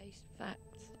won't face facts.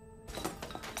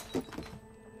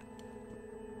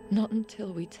 Not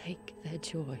until we take their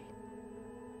joy.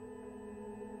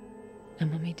 And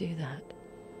when we do that,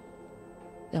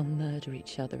 they'll murder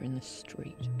each other in the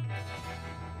street.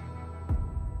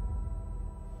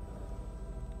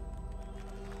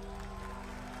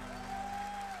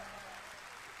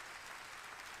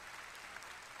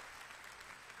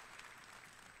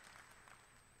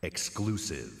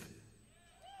 Exclusive.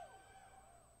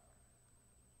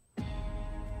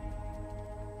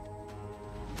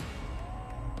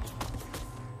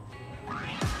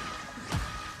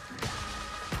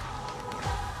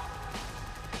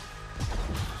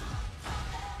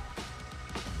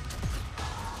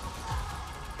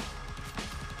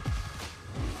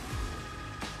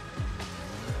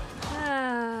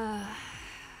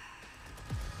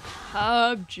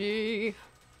 PUBG.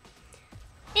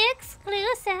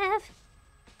 Exclusive.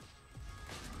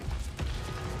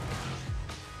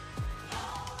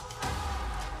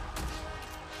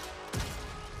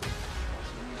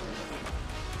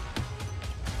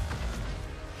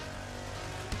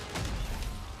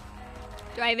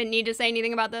 Do I even need to say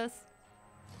anything about this?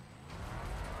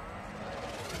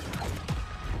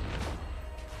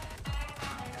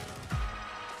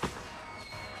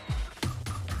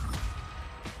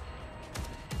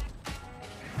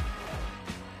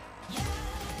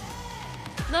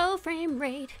 Low frame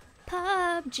rate,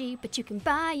 PUBG, but you can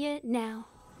buy it now.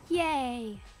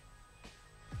 Yay!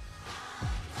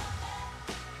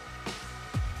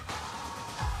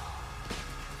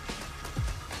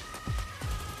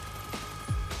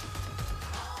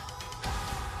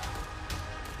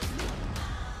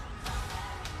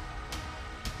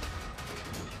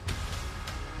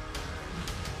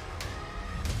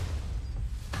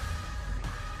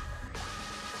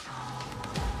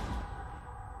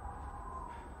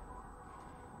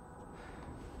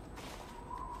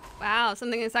 wow,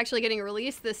 something that's actually getting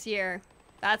released this year.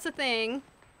 That's a thing,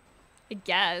 I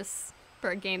guess, for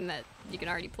a game that you can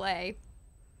already play.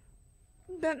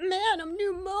 But man, a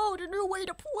new mode, a new way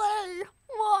to play.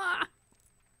 Mwah.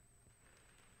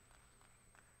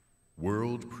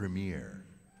 World premiere.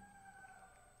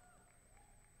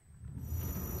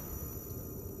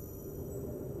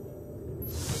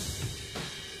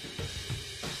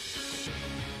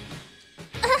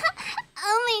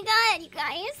 Oh my god, you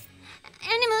guys.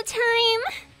 Animal time.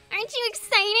 Aren't you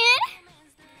excited?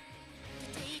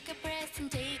 Take a breath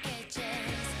and take a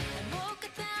chance. I woke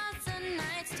 1,000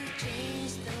 nights to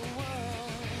change the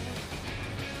world.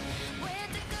 Where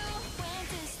to go, when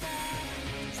to start.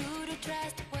 Who to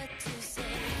trust, what to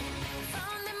say.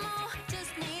 Found them all,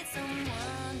 just need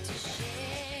someone to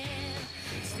share.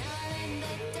 It's not in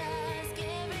the dusk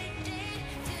every day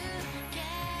to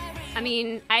carry. I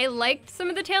mean, I liked some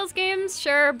of the Tales games,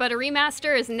 sure, but a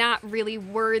remaster is not really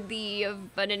worthy of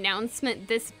an announcement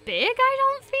this big, I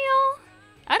don't feel.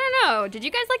 I don't know, did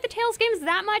you guys like the Tales games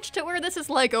that much to where this is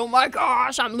like, oh my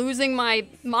gosh, I'm losing my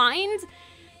mind?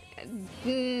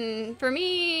 For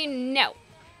me, no.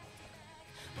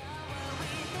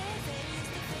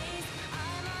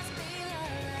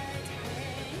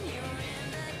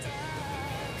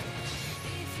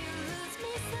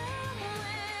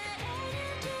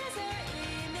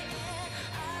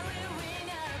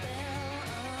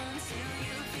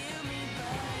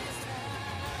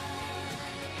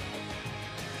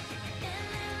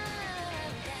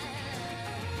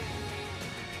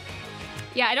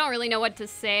 Yeah, I don't really know what to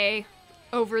say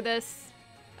over this.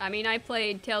 I mean, I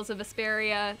played Tales of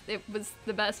Vesperia. It was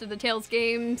the best of the Tales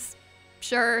games.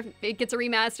 Sure, it gets a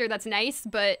remaster, that's nice,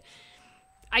 but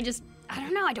I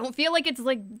don't know, I don't feel like it's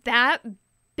like that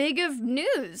big of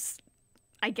news,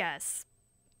 I guess.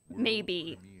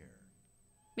 Maybe.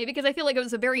 Maybe because I feel like it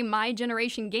was a very my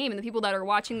generation game, and the people that are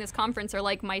watching this conference are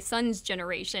like my son's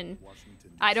generation.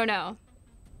 I don't know.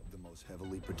 The most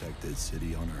heavily protected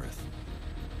city on Earth.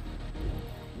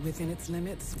 Within its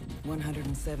limits,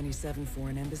 177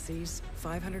 foreign embassies,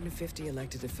 550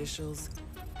 elected officials,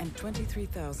 and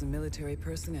 23,000 military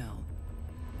personnel.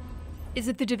 Is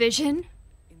it the Division?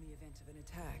 In the event of an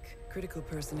attack, critical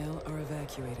personnel are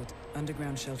evacuated,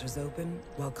 underground shelters open,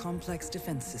 while complex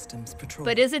defense systems patrol.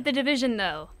 But is it the Division,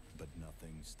 though? But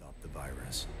nothing stopped the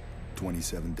virus.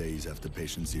 27 days after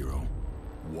Patient Zero,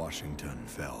 Washington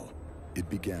fell. It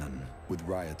began with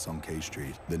riots on K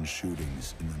Street, then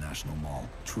shootings in the National Mall.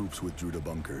 Troops withdrew to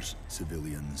bunkers.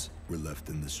 Civilians were left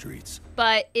in the streets.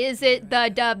 But is it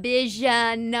the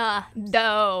Division,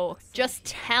 though? Just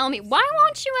tell me. Why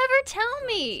won't you ever tell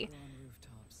me?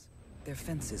 Their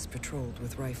fences patrolled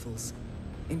with rifles,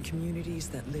 in communities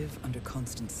that live under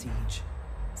constant siege.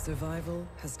 Survival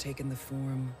has taken the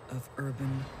form of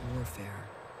urban warfare.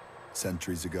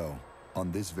 Centuries ago,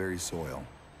 on this very soil,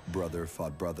 brother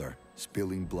fought brother,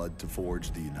 spilling blood to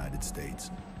forge the United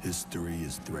States. History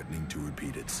is threatening to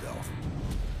repeat itself.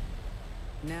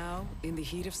 Now, in the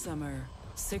heat of summer,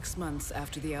 6 months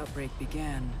after the outbreak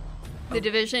began, The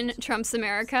Division trumps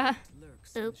America.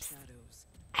 Oops.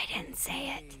 I didn't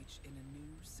say it. in a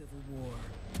new civil war.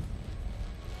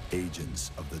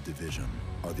 Agents of the Division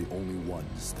are the only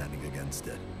ones standing against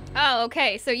it. Oh,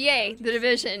 okay. So yay, The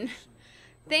Division.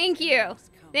 Thank you.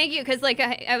 Thank you, because like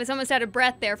I was almost out of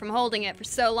breath there from holding it for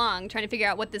so long, trying to figure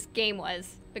out what this game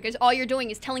was. Because all you're doing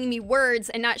is telling me words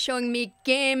and not showing me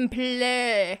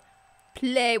gameplay.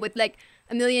 Play with like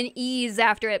a million E's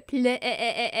after it.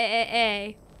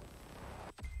 Play.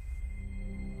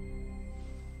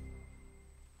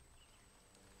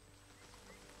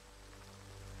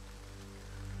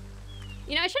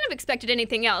 You know, I shouldn't have expected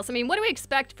anything else. I mean, what do we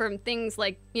expect from things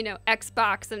like, you know,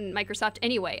 Xbox and Microsoft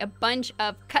anyway? A bunch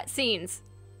of cutscenes.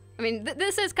 I mean,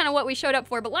 this is kind of what we showed up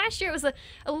for, but last year it was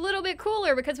a little bit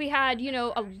cooler because we had, you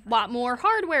know, a lot more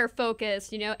hardware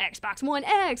focus, you know, Xbox One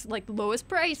X, like lowest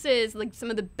prices, like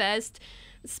some of the best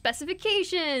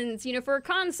specifications, you know, for a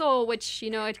console, which,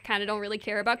 you know, I kind of don't really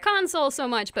care about console so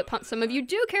much, but some of you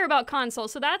do care about console,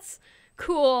 so that's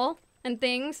cool and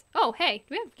things. Oh, hey,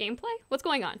 do we have gameplay? What's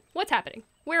going on? What's happening?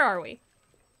 Where are we?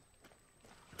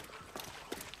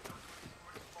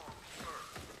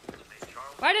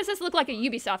 Why does this look like a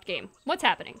Ubisoft game? What's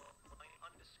happening?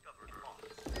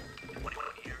 Look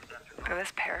at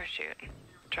this parachute.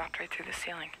 Dropped right through the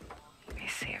ceiling. Let me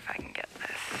see if I can get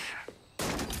this.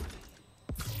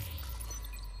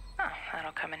 Oh,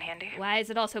 that'll come in handy. Why is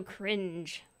it also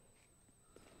cringe?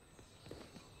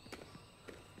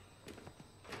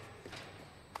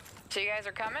 So you guys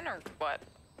are coming or what?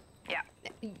 Yeah.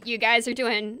 You guys are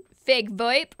doing fake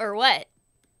VoIP or what?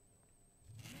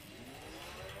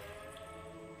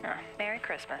 Oh, Merry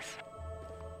Christmas.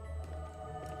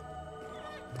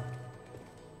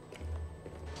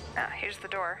 Ah, here's the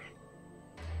door.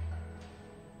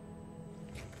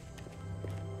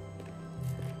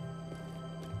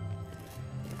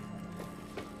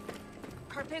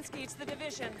 Karpinski, it's the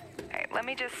division. Alright, let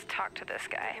me just talk to this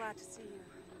guy. Glad to see you.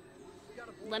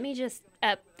 Let me just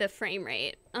up the frame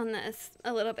rate on this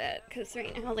a little bit, because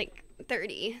right now, like,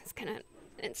 30 is kind of,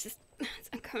 it's just, it's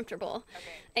uncomfortable.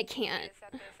 Okay. I can't.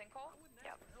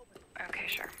 Yep. Okay,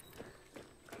 sure.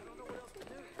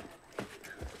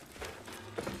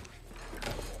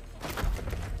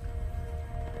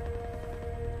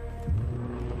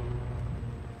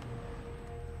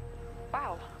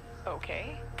 Wow.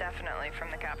 Okay. Definitely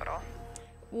from the Capitol.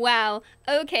 Wow.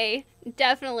 Okay.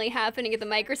 Definitely happening at the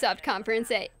Microsoft conference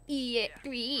at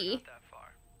E3.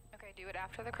 Okay, do it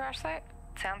after the crash site?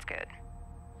 Sounds good.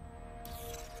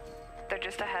 They're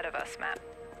just ahead of us, Matt.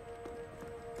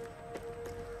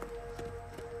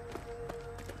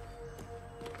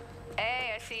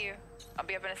 Hey, I see you. I'll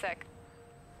be up in a sec.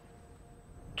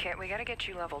 Kit, we gotta get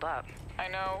you leveled up. I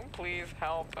know. Please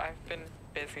help. I've been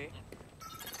busy.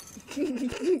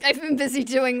 I've been busy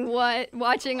doing what?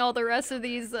 Watching all the rest of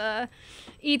these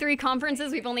E3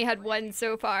 conferences. We've only had one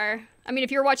so far. I mean,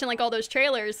 if you're watching like all those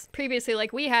trailers previously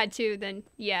like we had to, then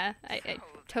yeah, I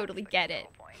totally get it.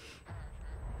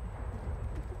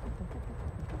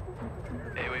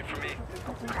 Hey, wait for me.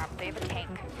 Crap, they have a tank.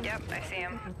 Yep, I see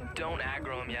him. Don't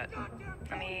aggro him yet.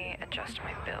 Let me adjust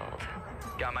my build.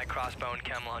 Got my crossbow and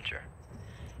chem launcher.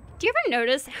 Do you ever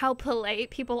notice how polite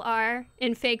people are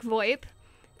in fake VoIP?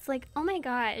 It's like, oh my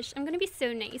gosh, I'm gonna be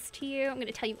so nice to you. I'm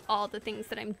gonna tell you all the things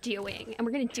that I'm doing, and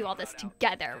we're gonna do all this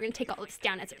together. We're gonna take all this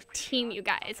down as a team, you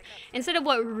guys. Instead of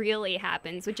what really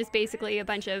happens, which is basically a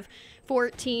bunch of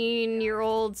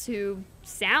 14-year-olds who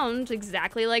sound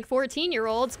exactly like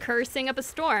 14-year-olds cursing up a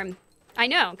storm. I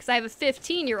know, because I have a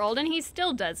 15-year-old and he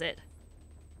still does it.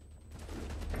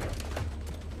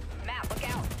 Matt, look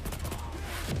out!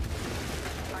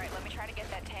 Alright, let me try to get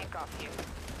that tank off you.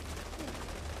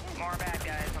 More bad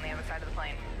guys on the other side of the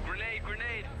plane. Grenade,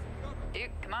 grenade!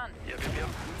 Dude, come on. Yep.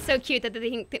 So cute that they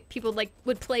think that people like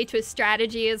would play to a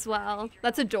strategy as well.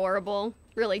 That's adorable.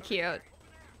 Really cute.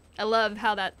 I love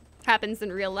how that happens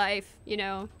in real life, you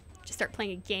know. Just start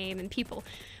playing a game and people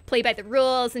play by the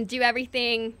rules and do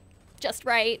everything just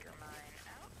right.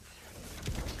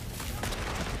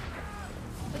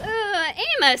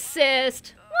 Aim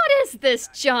assist! What is this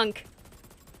junk?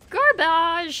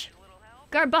 Garbage!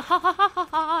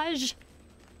 Garbage!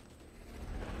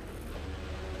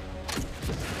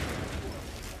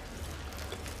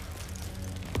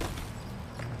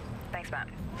 Thanks, Matt.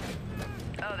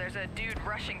 Oh, there's a dude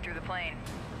rushing through the plane.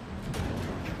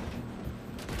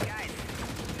 Guys.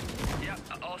 Yeah,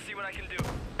 I'll see what I can do.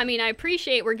 I mean, I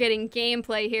appreciate we're getting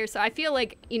gameplay here, so I feel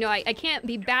like, you know, I can't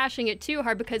be bashing it too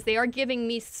hard because they are giving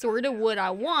me sort of what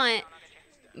I want,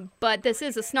 but this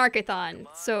is a Snarkathon,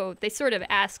 so they sort of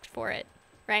asked for it,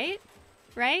 right?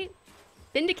 Right?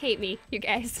 Vindicate me, you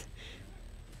guys.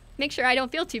 Make sure I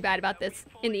don't feel too bad about this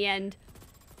in the end.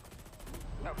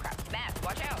 Oh crap, Matt,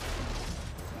 watch out!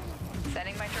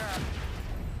 Setting my drone.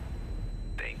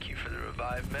 Thank you for the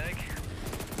revive, Meg.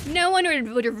 No one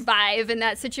would revive in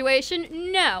that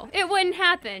situation. No, it wouldn't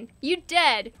happen. You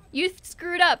dead. You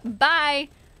screwed up. Bye.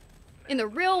 In the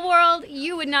real world,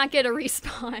 you would not get a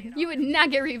respawn. You would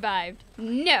not get revived.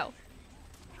 No.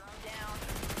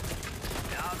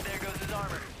 Oh, there goes his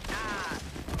armor. Ah,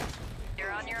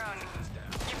 you're on your own.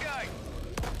 Keep going.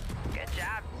 Good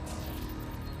job.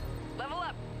 Level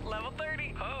up. Level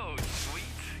 30. Oh, sweet.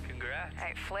 Congrats.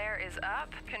 Alright, flare is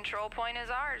up. Control point is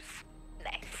ours.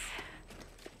 Nice.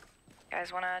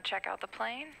 Guys wanna check out the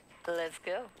plane? Let's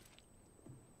go.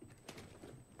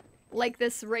 Like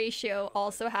this ratio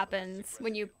also happens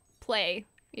when you play,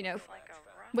 you know,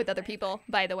 with other people,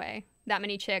 by the way. That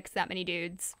many chicks, that many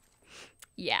dudes.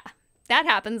 Yeah, that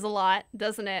happens a lot,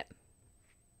 doesn't it?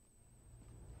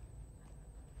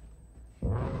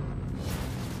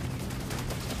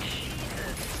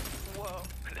 Jesus. Whoa,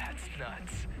 that's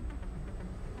nuts.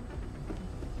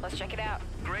 Let's check it out.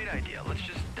 Great idea. Let's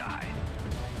just die.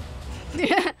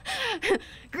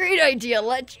 Great idea,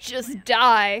 let's just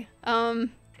die.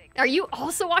 Are you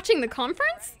also watching the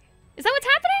conference? Is that what's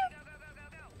happening?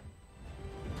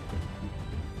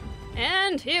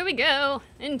 And here we go,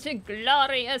 into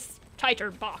glorious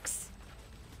tighter box.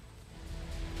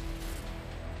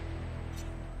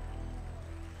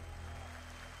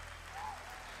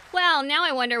 Well, now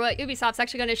I wonder what Ubisoft's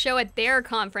actually going to show at their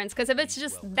conference, because if it's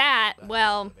just that,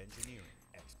 well,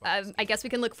 I guess we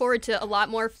can look forward to a lot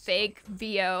more fake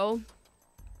VO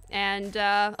and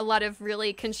a lot of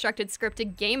really constructed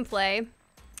scripted gameplay.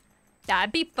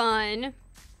 That'd be fun.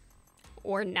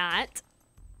 Or not.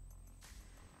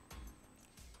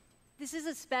 This is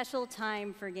a special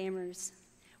time for gamers.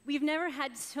 We've never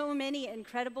had so many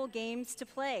incredible games to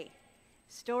play.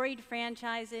 Storied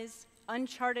franchises,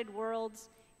 uncharted worlds,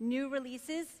 new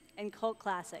releases, and cult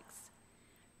classics.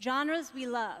 Genres we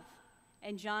love,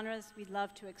 and genres we'd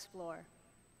love to explore.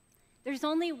 There's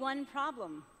only one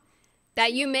problem.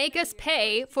 That you make us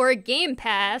pay for a Game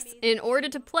Pass in order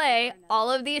to play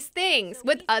all of these things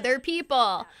with other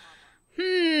people.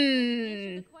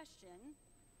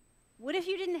 What if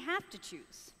you didn't have to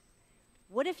choose?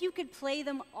 What if you could play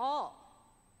them all?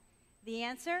 The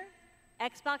answer?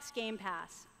 Xbox Game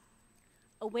Pass.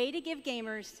 A way to give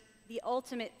gamers the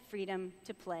ultimate freedom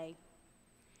to play.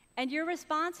 And your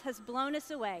response has blown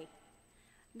us away.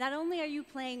 Not only are you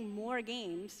playing more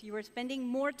games, you are spending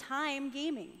more time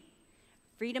gaming.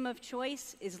 Freedom of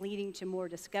choice is leading to more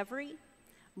discovery,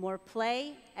 more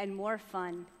play, and more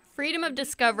fun. Freedom of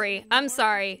discovery. I'm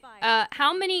sorry.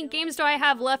 How many games do I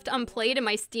have left unplayed in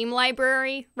my Steam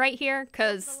library right here?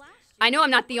 Because I know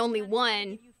I'm not the only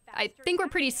one. I think we're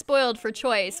pretty spoiled for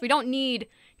choice. We don't need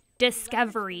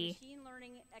discovery. Machine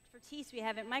learning expertise we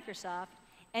have at Microsoft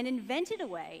and invented a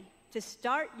way to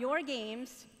start your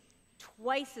games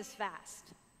twice as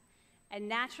fast. And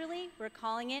naturally, we're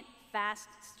calling it Fast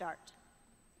Start.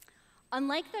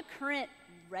 Unlike the current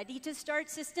ready-to-start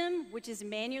system, which is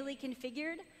manually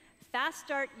configured, Fast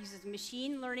Start uses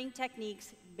machine learning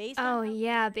techniques based on... Oh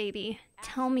yeah, baby.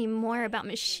 Tell me more about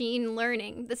machine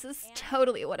learning. This is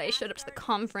totally what I showed up to the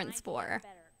conference for.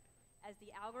 As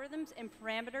the algorithms and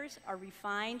parameters are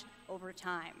refined over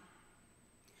time.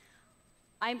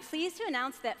 I'm pleased to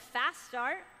announce that Fast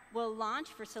Start will launch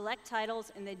for select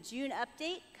titles in the June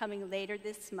update coming later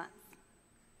this month.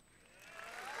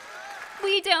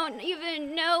 We don't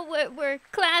even know what we're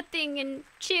clapping and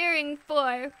cheering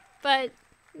for, but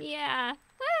yeah.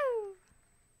 Woo!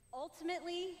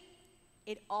 Ultimately,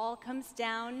 it all comes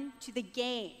down to the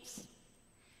games.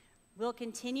 We'll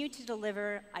continue to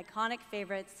deliver iconic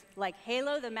favorites like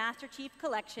Halo the Master Chief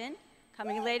Collection,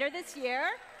 coming later this year.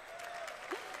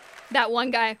 That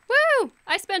one guy. Woo!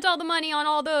 I spent all the money on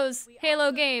all those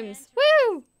Halo games.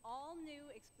 Woo! All new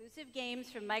exclusive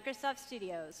games from Microsoft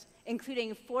Studios,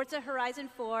 including Forza Horizon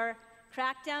 4,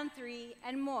 Crackdown 3,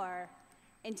 and more,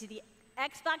 into the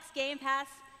Xbox Game Pass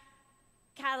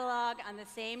catalog on the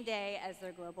same day as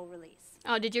their global release.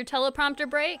 Oh, did your teleprompter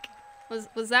break?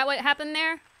 Was that what happened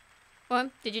there?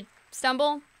 What? Did you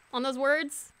stumble on those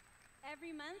words?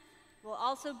 Every month, we'll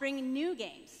also bring new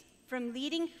games from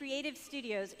leading creative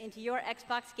studios into your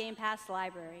Xbox Game Pass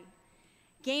library.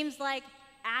 Games like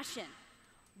Ashen,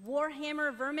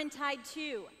 Warhammer Vermintide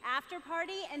 2, After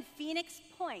Party, and Phoenix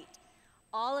Point,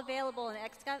 all available in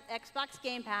Xbox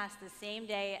Game Pass the same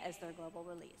day as their global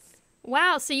release.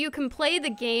 Wow, so you can play the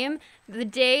game the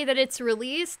day that it's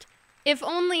released? If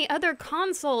only other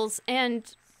consoles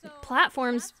and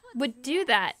platforms would do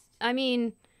that. I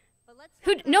mean,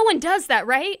 no one does that,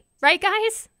 right? Right,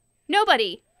 guys?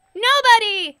 Nobody.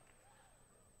 Nobody!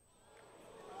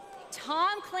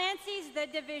 Tom Clancy's The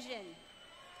Division.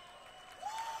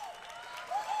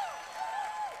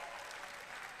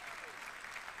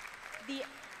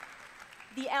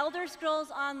 The Elder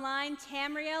Scrolls Online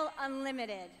Tamriel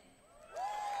Unlimited.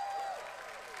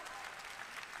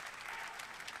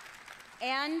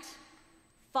 And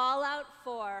Fallout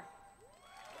 4.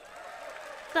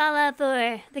 Fallout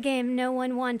 4, the game no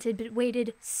one wanted but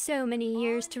waited so many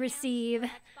years to receive.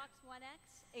 Xbox One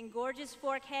X in gorgeous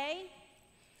 4K.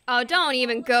 Oh, don't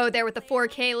even go there with the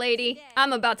 4K, lady.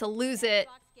 I'm about to lose it.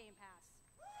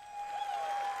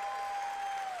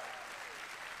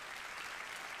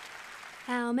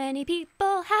 How many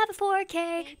people have a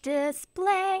 4K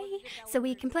display so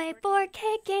we can play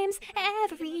 4K games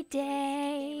every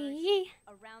day?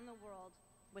 Around the world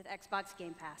with Xbox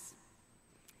Game Pass.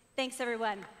 Thanks,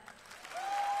 everyone.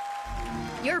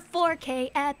 Your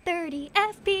 4K at 30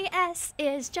 FPS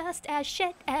is just as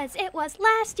shit as it was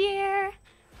last year.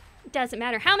 Doesn't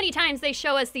matter how many times they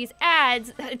show us these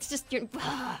ads, it's just,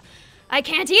 I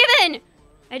can't even!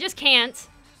 I just can't.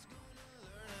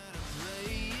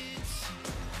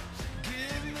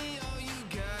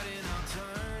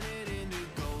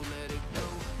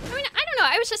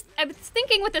 I was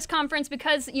thinking with this conference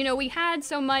because, you know, we had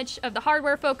so much of the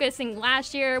hardware focusing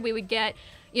last year. We would get,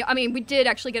 you know, I mean, we did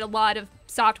actually get a lot of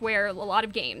software, a lot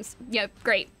of games. Yeah,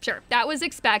 great, sure. That was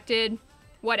expected,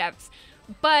 whatevs.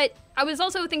 But I was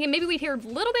also thinking maybe we'd hear a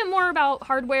little bit more about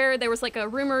hardware. There was like a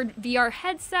rumored VR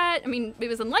headset. I mean, it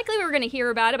was unlikely we were going to hear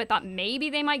about it, but I thought maybe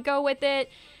they might go with it.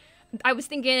 I was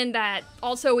thinking that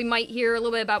also we might hear a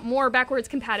little bit about more backwards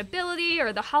compatibility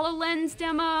or the HoloLens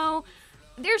demo.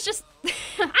 There's just, I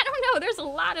don't know, there's a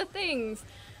lot of things.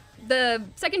 The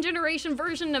second generation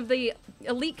version of the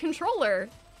Elite controller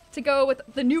to go with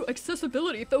the new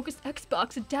accessibility focused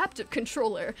Xbox adaptive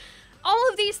controller. All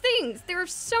of these things, there are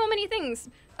so many things.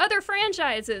 Other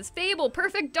franchises, Fable,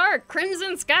 Perfect Dark,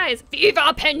 Crimson Skies,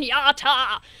 Viva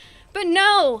Pinata! But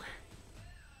no,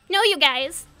 you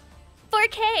guys.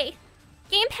 4K.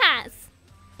 Game Pass.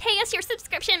 Pay us your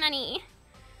subscription money.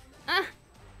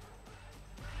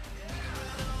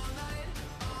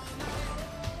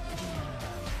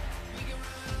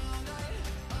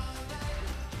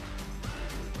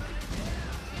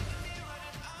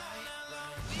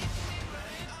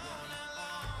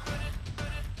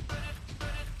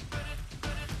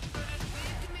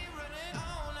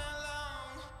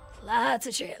 Lots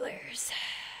of trailers.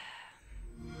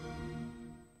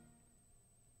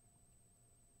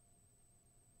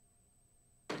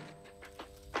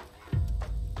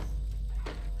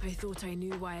 I thought I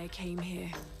knew why I came here.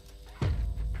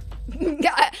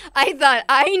 I thought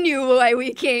I knew why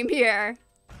we came here.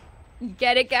 You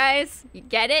get it, guys? You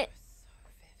get it?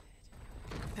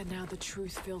 But now the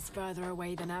truth feels further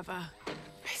away than ever.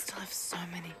 I still have so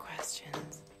many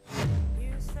questions.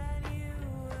 You said you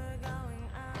were going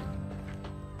out,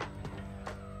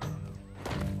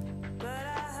 but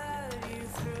I heard you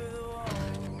through the wall.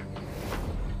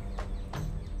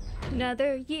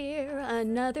 Another year,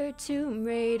 another Tomb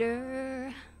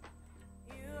Raider.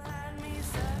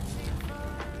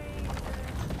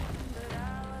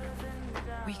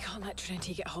 We can't let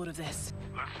Trinity get hold of this.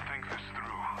 Let's think this through.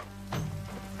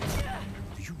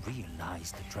 Do you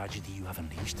realize the tragedy you have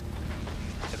unleashed?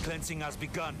 The cleansing has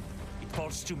begun. It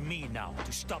falls to me now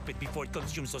to stop it before it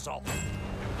consumes us all.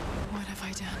 What have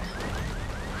I done?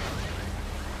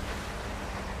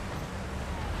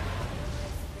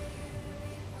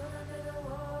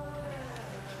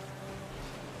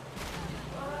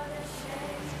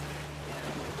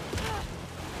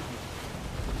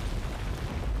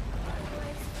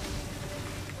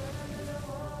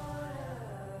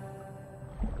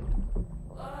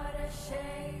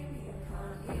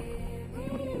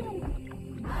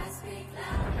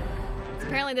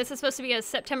 Apparently this is supposed to be a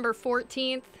September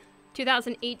 14th,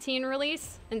 2018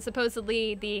 release, and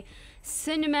supposedly the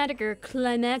cinematic or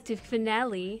climactic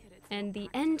finale and the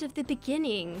end of the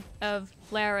beginning of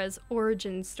Lara's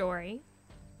origin story,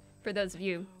 for those of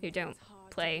you who don't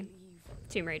play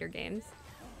Tomb Raider games.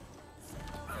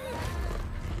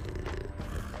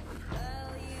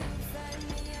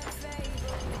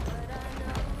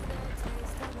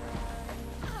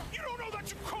 You don't know that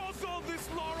you caused all this,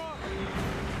 Lara!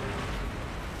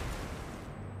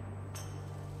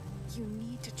 You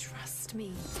need to trust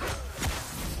me.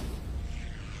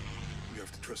 We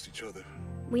have to trust each other.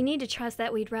 We need to trust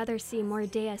that we'd rather see more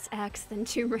Deus Ex than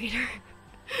Tomb Raider.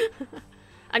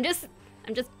 I'm just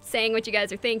saying what you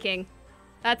guys are thinking.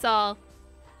 That's all.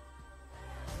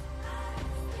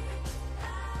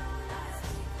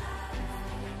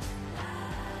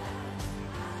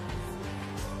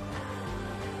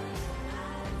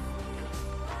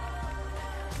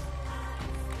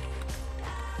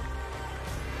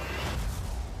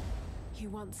 He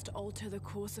wants to alter the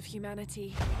course of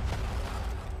humanity.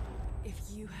 If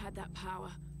you had that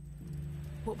power,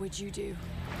 what would you do?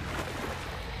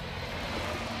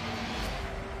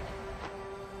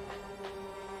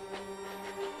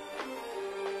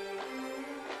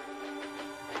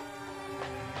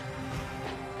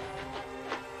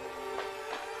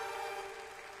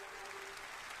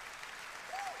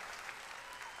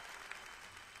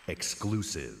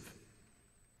 Exclusive.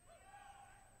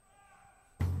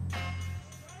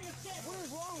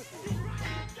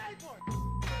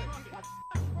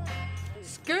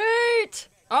 Skate!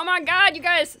 Oh my god, you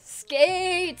guys,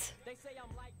 skate!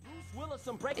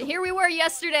 Here we were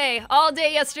yesterday, all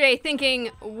day yesterday,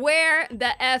 thinking, where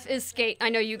the F is skate? I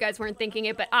know you guys weren't thinking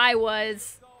it, but I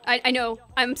was. I know,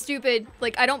 I'm stupid.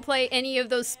 Like, I don't play any of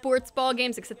those sports ball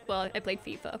games, except, well, I played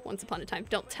FIFA once upon a time.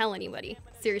 Don't tell anybody.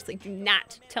 Seriously, do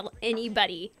not tell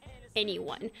anybody,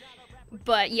 anyone.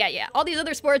 But yeah, all these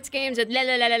other sports games,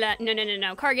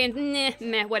 no. Car games,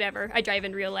 meh, whatever. I drive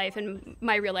in real life, and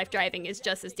my real life driving is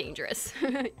just as dangerous.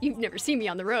 You've never seen me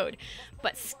on the road.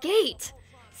 But skate!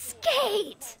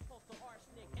 Skate!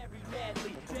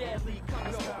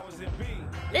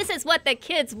 This is what the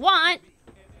kids want.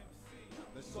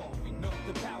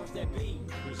 The powers that be.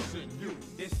 It's in you.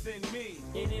 It's in me.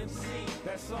 In MC.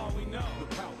 That's all we know.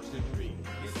 The powers that be.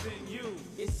 It's in you.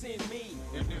 It's in me.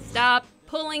 Stop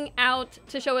pulling out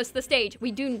to show us the stage.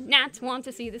 We do not want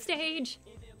to see the stage.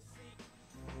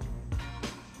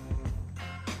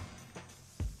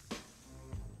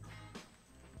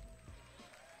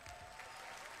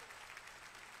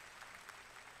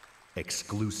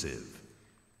 Exclusive.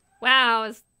 Wow,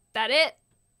 is that it?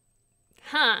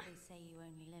 Huh. They say you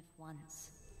only live once.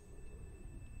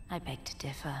 I beg to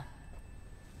differ.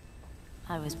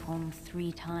 I was born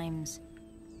 3 times,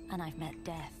 and I've met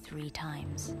death 3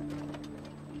 times.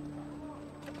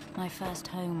 My first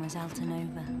home was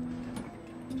Altanova.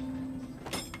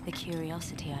 The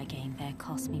curiosity I gained there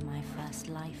cost me my first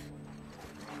life.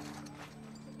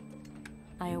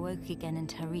 I awoke again in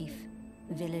Tarif,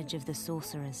 village of the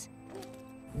sorcerers.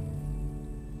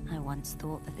 I once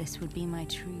thought that this would be my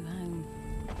true home.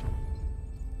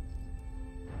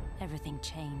 Everything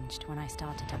changed when I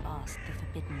started to ask the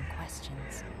forbidden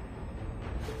questions.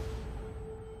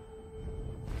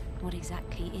 What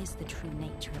exactly is the true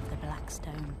nature of the Black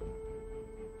Stone?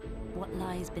 What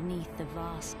lies beneath the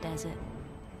vast desert?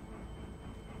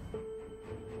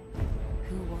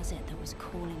 Who was it that was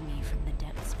calling me from the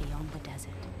depths beyond the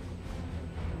desert?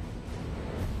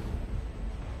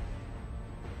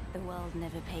 The world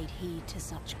never paid heed to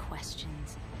such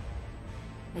questions.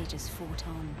 They just fought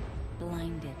on,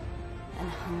 blinded, and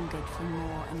hungered for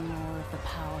more and more of the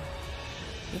power.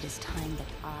 It is time that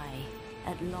I,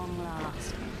 at long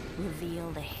last,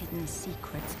 reveal the hidden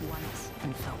secrets once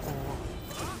and for all.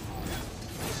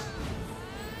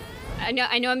 I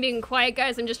know I'm being quiet,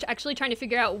 guys. I'm just actually trying to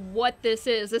figure out what this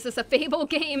is. Is this a Fable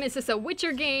game? Is this a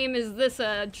Witcher game? Is this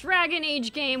a Dragon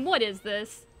Age game? What is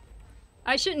this?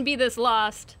 I shouldn't be this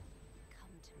lost.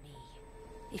 Come to me,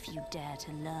 if you dare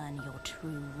to learn your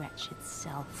true wretched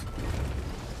self.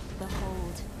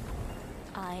 Behold,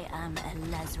 I am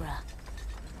Elezra,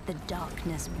 the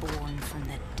darkness born from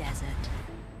the desert.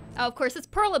 Oh, of course, it's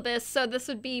Pearl Abyss, so this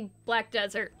would be Black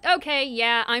Desert. Okay,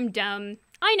 yeah, I'm dumb.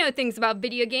 I know things about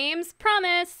video games,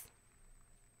 promise.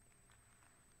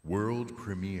 World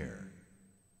premiere.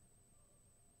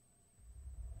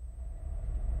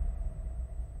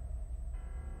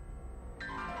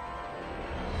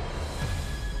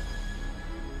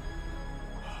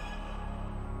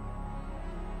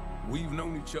 We've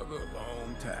known each other a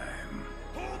long time.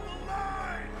 Hold the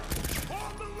line!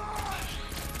 Hold the line!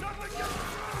 Nothing gets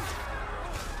through!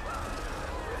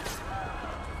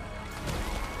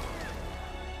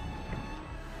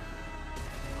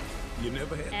 You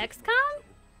never had XCOM?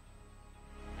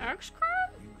 XCOM?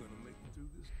 You gonna make it through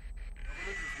this?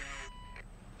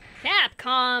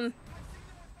 Capcom.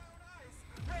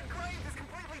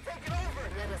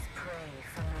 Let us pray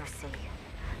for mercy.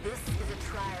 This is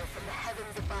a trial from the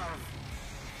heavens above.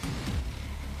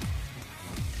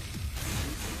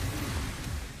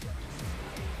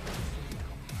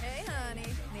 Hey, honey.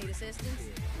 Need assistance?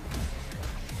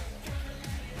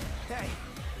 Hey,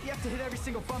 you have to hit every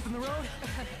single bump in the road?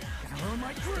 Gonna ruin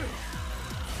my crew.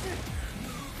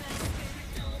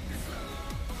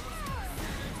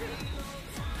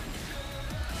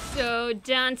 So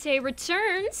Dante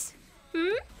returns.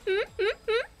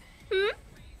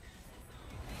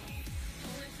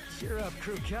 Cheer up,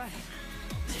 crew cut.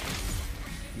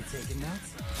 You taking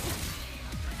notes?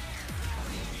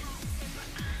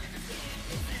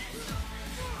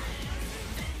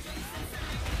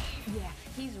 Yeah,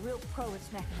 he's a real pro at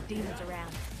smacking demons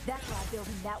around. That's why I built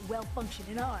him that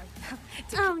well-functioning arm.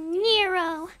 Oh,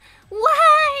 Nero!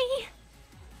 Why?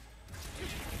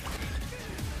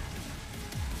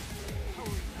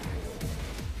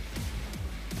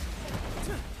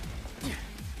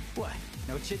 What?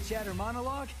 No chit-chat or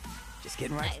monologue? Just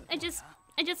getting right. I just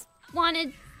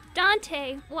wanted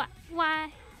Dante. What?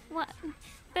 Why? What?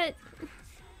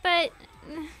 But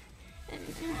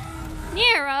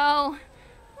Nero.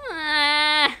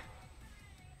 Ah.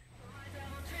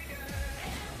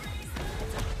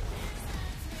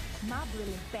 My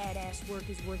brilliant badass work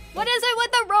is worth. What is it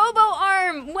with the robo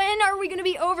arm? When are we gonna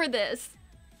be over this?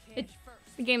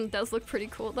 The game does look pretty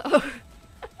cool though.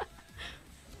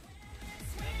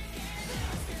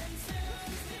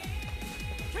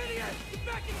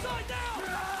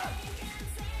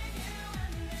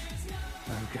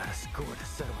 I've got a score to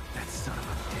settle with that son of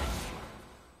a bitch.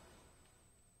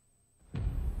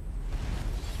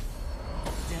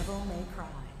 Devil May Cry.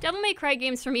 Devil May Cry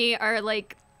games for me are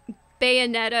like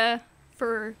Bayonetta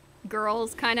for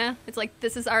girls, kind of. It's like,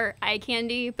 this is our eye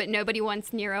candy, but nobody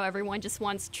wants Nero. Everyone just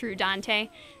wants true Dante.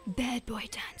 Bad boy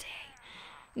Dante.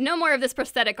 No more of this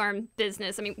prosthetic arm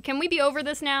business. I mean, can we be over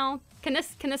this now? Can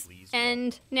this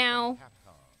end now?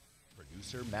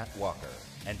 Producer Matt Walker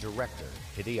and director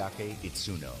Hideaki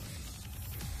Itsuno.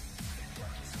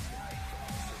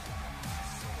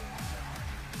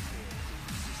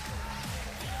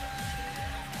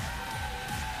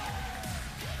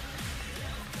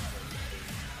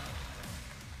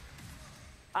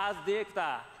 As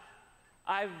director,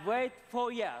 I've waited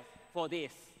 4 years for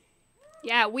this.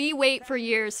 Yeah, we wait for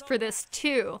years for this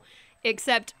too,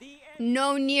 except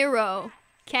no Nero,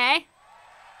 okay?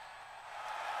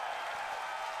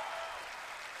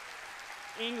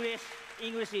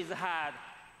 English is hard.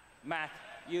 Matt,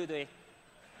 you do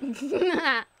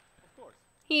it.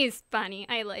 He's funny.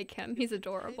 I like him. He's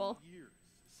adorable.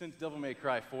 Since Devil May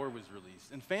Cry 4 was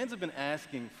released, and fans have been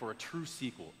asking for a true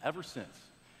sequel ever since.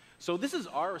 So this is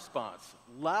our response,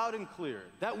 loud and clear,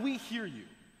 that we hear you.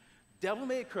 Devil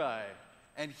May Cry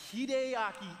and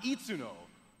Hideaki Itsuno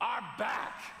are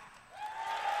back!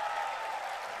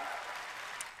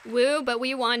 Woo, but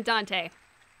we want Dante.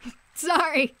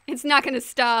 Sorry, it's not gonna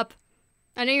stop.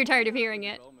 I know you're tired of hearing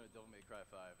it.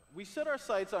 We set our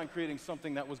sights on creating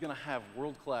something that was gonna have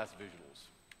world-class visuals.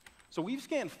 So we've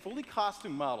scanned fully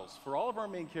costumed models for all of our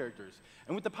main characters,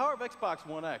 and with the power of Xbox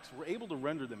One X, we're able to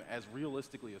render them as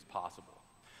realistically as possible.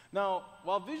 Now,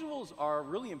 while visuals are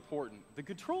really important, the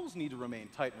controls need to remain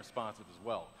tight and responsive as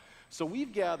well. So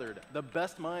we've gathered the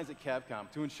best minds at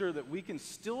Capcom to ensure that we can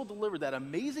still deliver that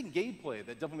amazing gameplay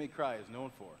that Devil May Cry is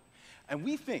known for. And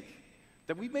we think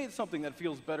that we've made something that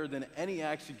feels better than any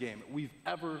action game we've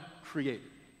ever created.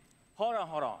 Hold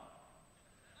on.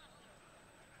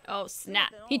 Oh,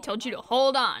 snap. He told you to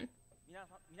hold on.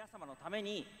 皆様のため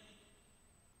に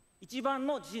一番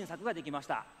の自信作ができまし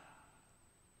た。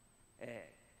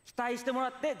期待してもら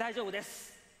って大丈夫で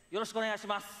す。よろしくお願いし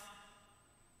ます。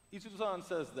Itsuno-san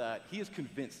says that he is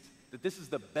convinced that this is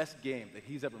the best game that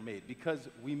he's ever made because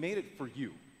we made it for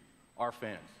you, our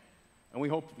fans. And we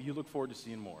hope you look forward to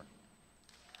seeing more.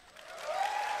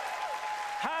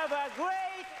 Have a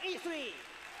great E3!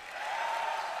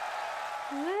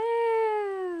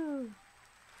 Woo!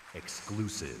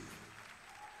 Exclusive.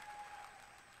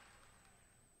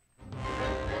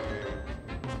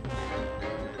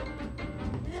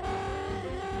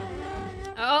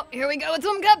 Oh, here we go with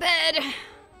some Cuphead.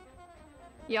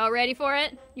 Y'all ready for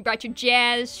it? You brought your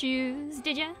jazz shoes,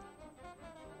 did ya?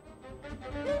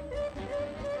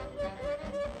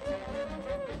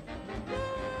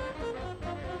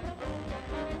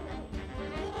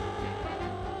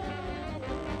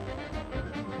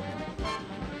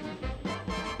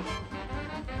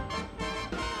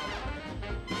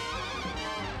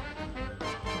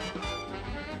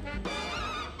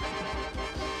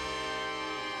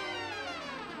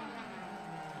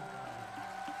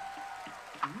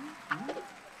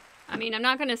 I mean, I'm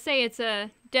not gonna say it's a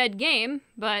dead game,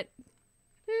 but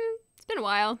it's been a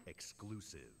while.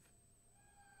 Exclusive.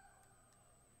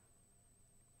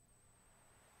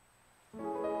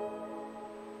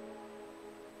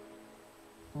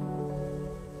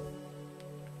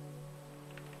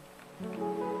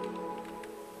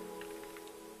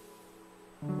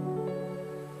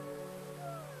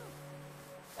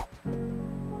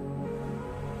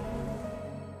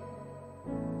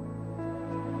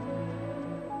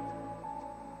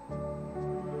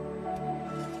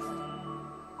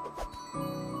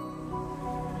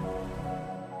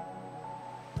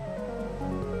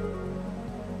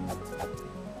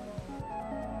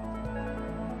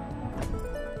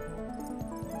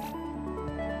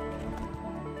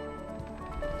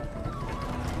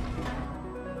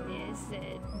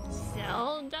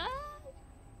 Zelda?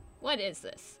 What is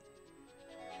this?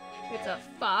 It's a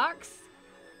fox?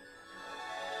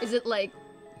 Is it like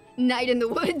Night in the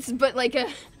Woods, but like a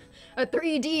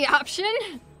 3D option?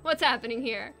 What's happening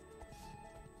here?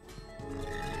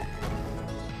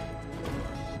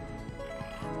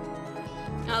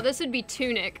 Oh, this would be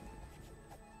Tunic.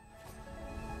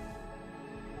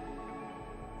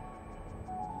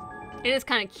 It is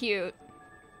kind of cute.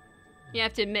 You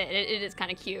have to admit, it is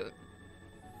kind of cute.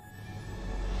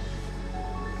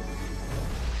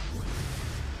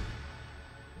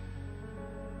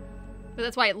 But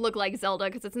that's why it looked like Zelda,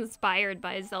 because it's inspired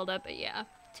by Zelda, but yeah.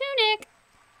 Tunic!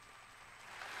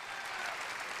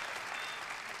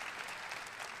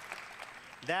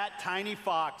 That tiny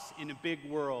fox in a big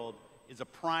world is a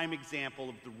prime example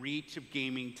of the reach of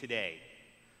gaming today.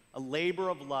 A labor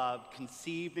of love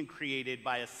conceived and created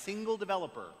by a single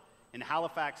developer in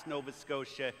Halifax, Nova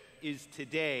Scotia, is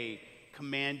today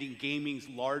commanding gaming's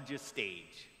largest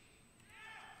stage.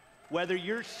 Whether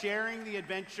you're sharing the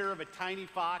adventure of a tiny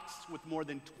fox with more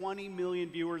than 20 million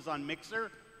viewers on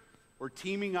Mixer, or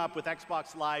teaming up with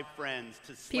Xbox Live friends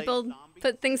to slay People zombies,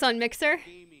 put things on Mixer?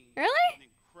 Really?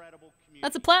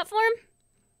 That's a platform?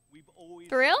 we've always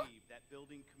For real? believed that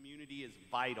building community is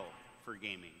vital for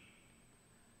gaming.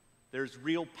 There's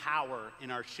real power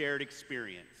in our shared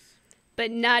experience.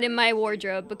 But not in my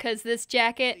wardrobe, because this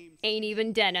jacket ain't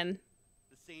even denim.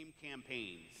 The same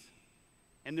campaigns.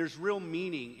 And there's real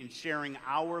meaning in sharing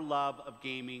our love of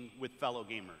gaming with fellow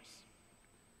gamers.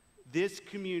 This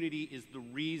community is the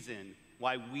reason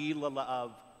why we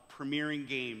love premiering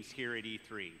games here at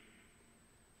E3.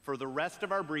 For the rest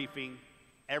of our briefing,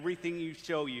 everything you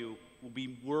show you will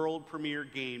be world premiere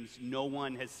games no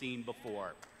one has seen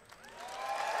before.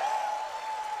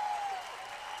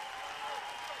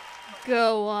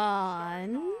 Go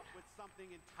on. With something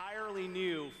entirely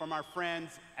new from our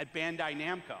friends at Bandai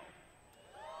Namco.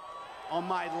 On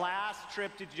my last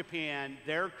trip to Japan,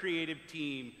 their creative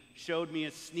team showed me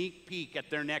a sneak peek at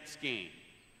their next game.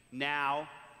 Now,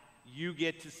 you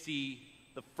get to see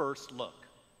the first look.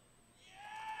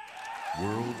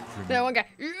 World That one guy.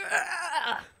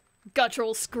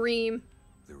 Guttural scream.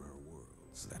 There are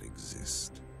worlds that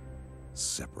exist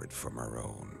separate from our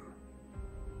own,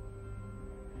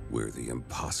 where the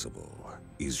impossible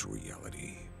is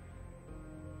reality.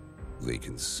 They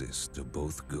consist of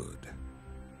both good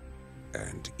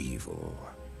and evil.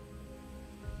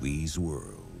 These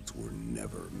worlds were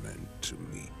never meant to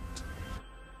meet.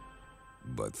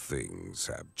 But things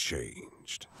have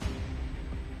changed.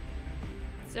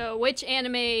 So which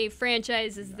anime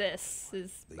franchise is this?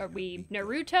 Are we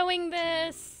Narutoing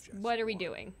this? What are we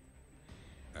doing?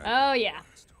 Oh yeah.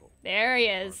 There he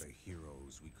is.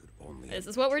 This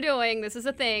is what we're doing. This is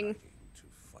a thing.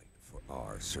 For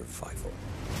our survival.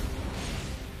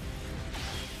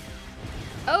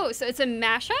 Oh, so it's a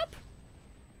mashup?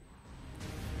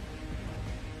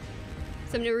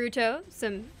 Some Naruto,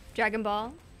 some Dragon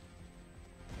Ball.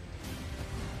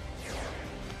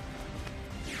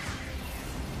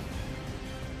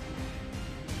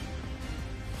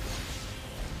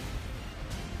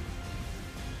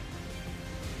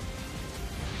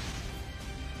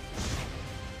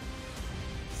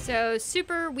 So,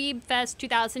 Super Weeb Fest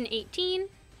 2018.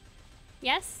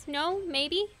 Yes? No?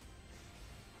 Maybe?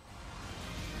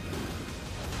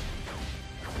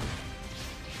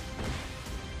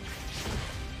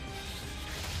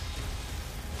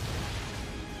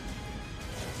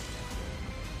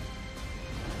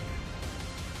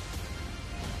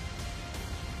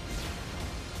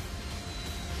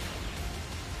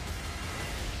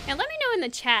 And let me know in the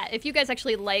chat if you guys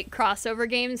actually like crossover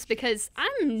games, because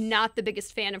I'm not the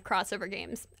biggest fan of crossover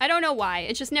games. I don't know why.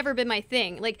 It's just never been my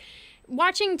thing. Like,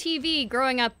 watching TV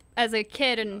growing up as a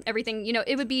kid and everything, you know,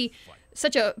 it would be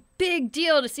such a big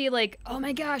deal to see, like, oh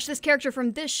my gosh, this character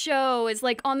from this show is,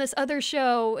 like, on this other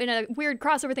show in a weird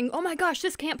crossover thing. Oh my gosh,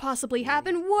 this can't possibly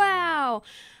happen. Wow.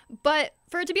 But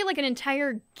for it to be, like, an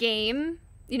entire game,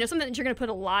 you know, something that you're going to put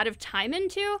a lot of time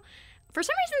into, for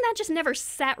some reason, that just never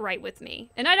sat right with me.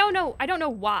 And I don't know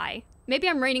why. Maybe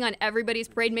I'm raining on everybody's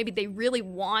parade. Maybe they really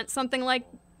want something like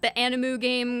the Animu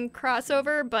game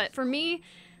crossover, but for me,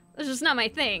 it's just not my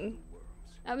thing.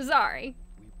 I'm sorry.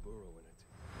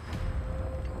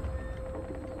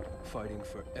 Fighting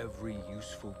for every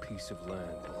useful piece of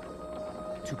land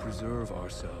to preserve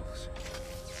ourselves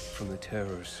from the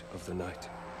terrors of the night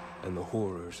and the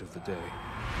horrors of the day.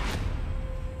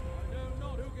 I know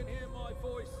not who can hear my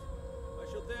voice. I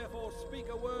shall therefore speak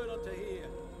a word unto here.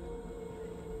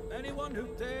 Anyone who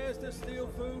dares to steal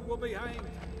food will be hanged,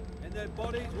 and their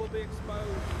bodies will be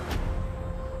exposed.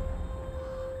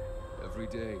 Every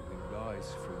day we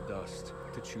rise from dust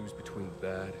to choose between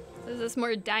bad. Is this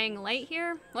more Dying Light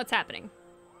here? What's happening?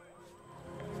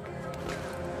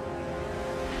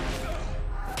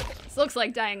 This looks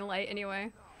like Dying Light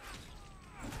anyway.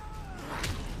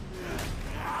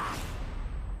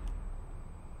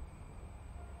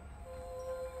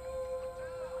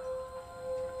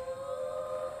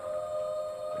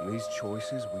 And these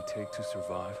choices we take to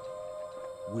survive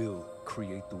will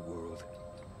create the world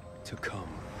to come.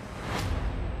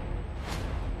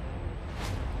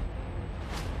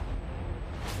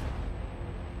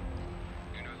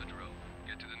 You know the drill.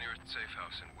 Get to the nearest safe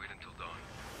house and wait until dawn.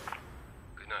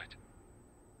 Good night.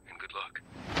 And good luck.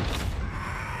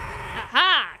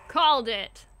 Aha! Called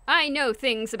it! I know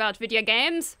things about video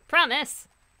games. Promise.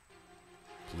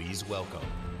 Please welcome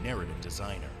narrative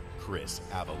designer Chris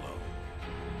Avalo.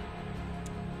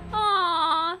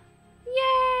 Aww!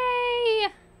 Yay!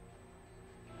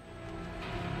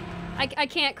 I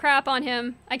can't crap on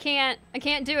him. I can't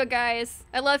do it, guys.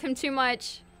 I love him too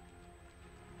much.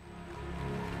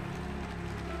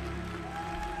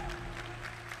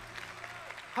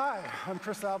 Hi, I'm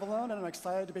Chris Avalone, and I'm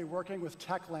excited to be working with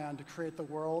Techland to create the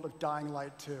world of Dying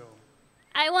Light 2.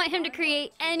 I want him to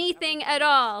create anything at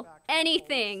all.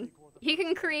 Anything. He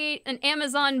can create an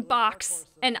Amazon box,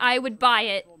 and I would buy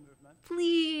it.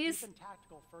 Please.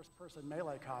 Tactical first-person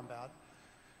melee combat.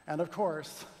 And of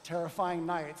course, terrifying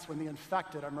nights when the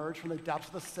infected emerge from the depths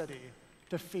of the city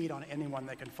to feed on anyone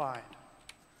they can find.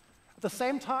 At the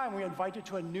same time, we invite you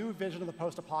to a new vision of the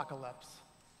post-apocalypse,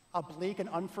 a bleak and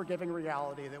unforgiving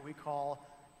reality that we call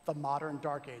the modern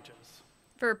Dark Ages.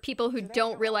 For people who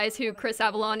don't realize who Chris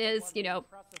Avalon is, you know,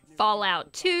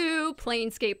 Fallout 2,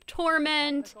 Planescape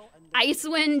Torment,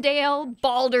 Icewind Dale,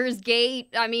 Baldur's Gate,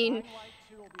 I mean,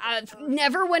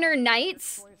 Neverwinter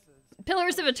Nights,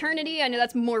 Pillars of Eternity, I know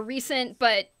that's more recent,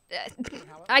 but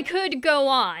I could go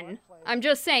on. I'm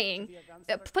just saying,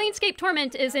 Planescape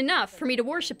Torment is enough for me to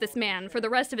worship this man for the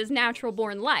rest of his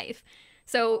natural-born life.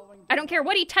 So I don't care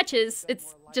what he touches,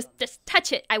 it's just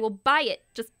touch it. I will buy it.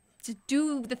 Just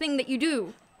do the thing that you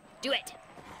do. Do it.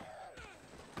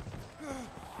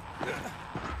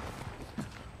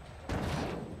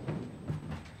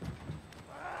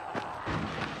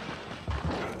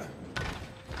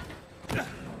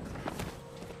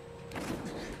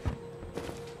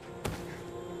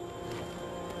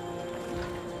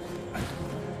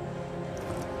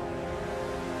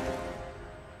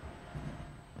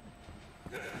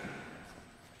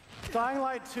 Dying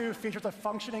Light 2 features a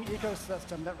functioning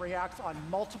ecosystem that reacts on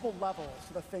multiple levels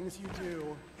to the things you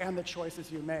do and the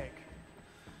choices you make.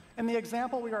 In the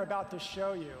example we are about to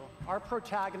show you, our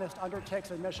protagonist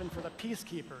undertakes a mission for the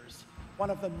Peacekeepers, one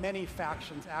of the many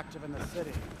factions active in the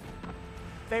city.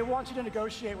 They want you to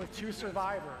negotiate with 2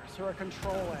 survivors who are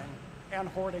controlling and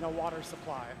hoarding a water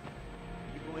supply.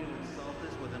 You going to insult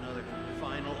us with another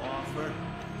final offer?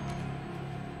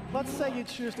 Let's say you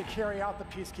choose to carry out the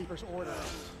Peacekeepers'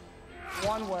 orders,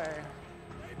 one way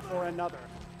or another.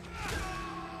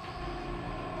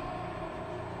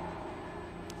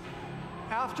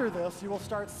 After this, you will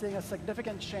start seeing a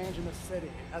significant change in the city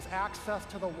as access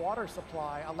to the water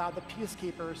supply allowed the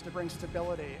Peacekeepers to bring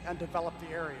stability and develop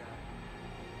the area.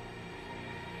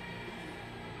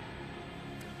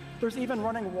 There's even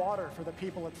running water for the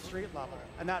people at street level,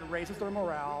 and that raises their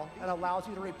morale and allows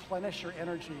you to replenish your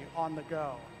energy on the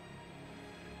go.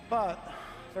 But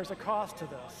there's a cost to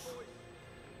this.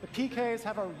 The PKs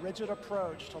have a rigid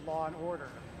approach to law and order.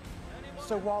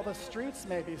 So while the streets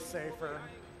may be safer,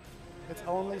 it's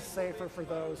only safer for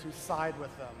those who side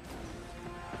with them.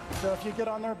 So if you get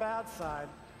on their bad side.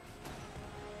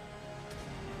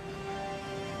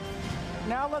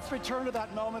 Now let's return to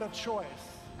that moment of choice.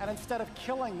 And instead of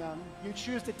killing them, you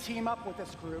choose to team up with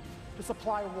this group to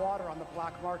supply water on the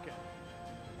black market.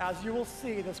 As you will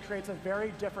see, this creates a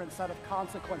very different set of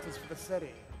consequences for the city.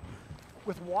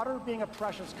 With water being a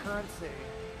precious currency,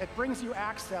 it brings you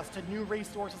access to new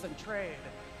resources and trade,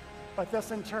 but this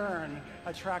in turn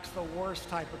attracts the worst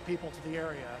type of people to the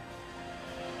area.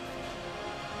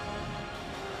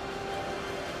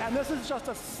 And this is just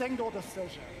a single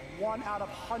decision, one out of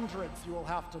hundreds you will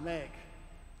have to make,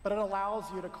 but it allows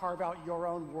you to carve out your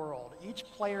own world. Each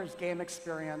player's game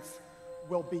experience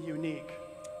will be unique.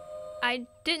 I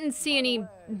didn't see any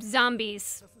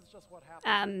zombies.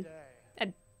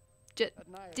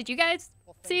 Did you guys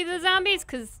see the zombies?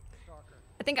 Cause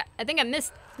I think I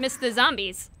missed the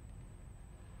zombies.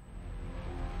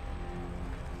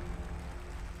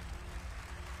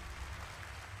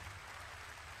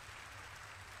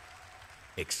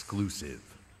 Exclusive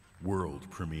world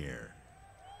premiere.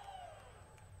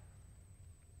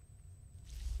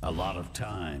 A lot of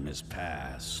time has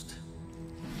passed.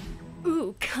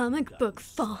 Ooh, comic book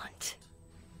font.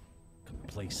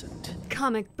 Complacent.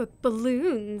 Comic book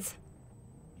balloons.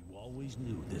 You always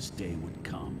knew this day would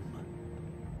come.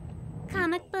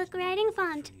 Comic book writing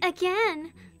font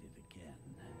again.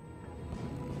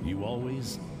 You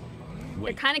always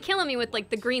They're kind of killing me with like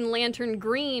the Green Lantern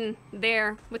green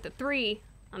there with the 3.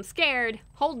 I'm scared.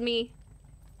 Hold me.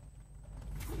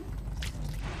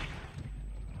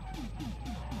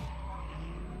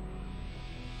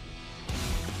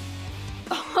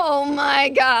 Oh my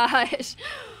gosh.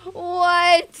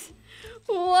 What?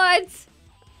 What?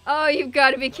 Oh, you've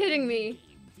got to be kidding me.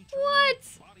 What?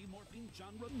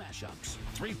 Mashups,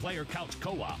 3-player couch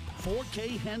co-op,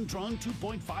 4K hand-drawn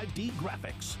 2.5D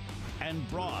graphics, and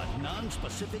broad,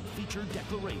 non-specific feature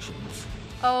declarations.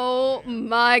 Oh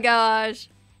my gosh.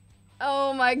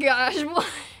 Oh my gosh. What?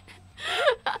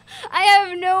 I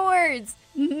have no words.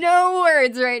 No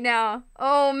words right now.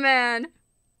 Oh man.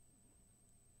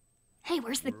 Hey,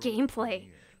 where's the gameplay?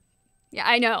 Yeah,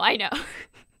 I know.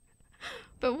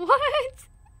 But what?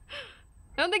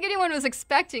 I don't think anyone was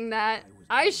expecting that.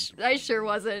 I sure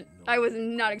wasn't. I was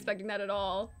not expecting that at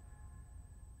all.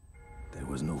 There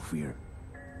was no fear.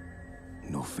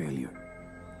 No failure.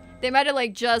 They might have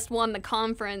like just won the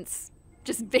conference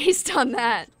just based on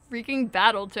that. Freaking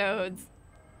Battletoads.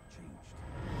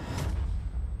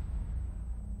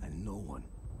 And no one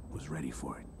was ready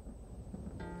for it.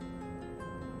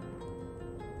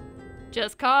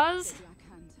 Just cause?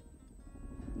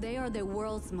 They are the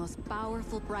world's most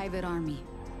powerful private army.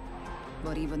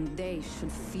 But even they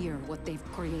should fear what they've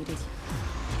created.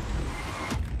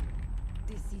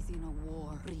 This isn't a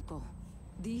war, Rico.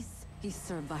 This is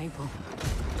survival.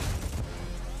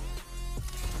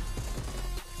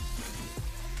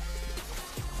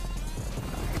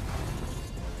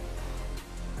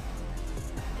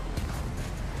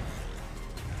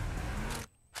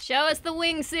 Show us the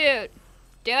wingsuit.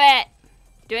 Do it.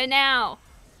 Do it now.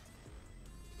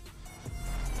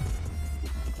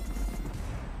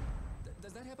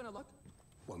 Does that happen a lot?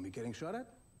 Want me getting shot at?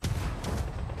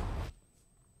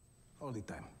 All the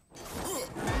time.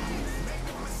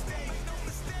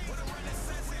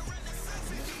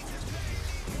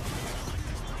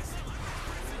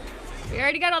 We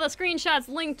already got all the screenshots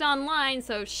linked online,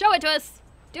 so show it to us.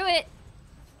 Do it.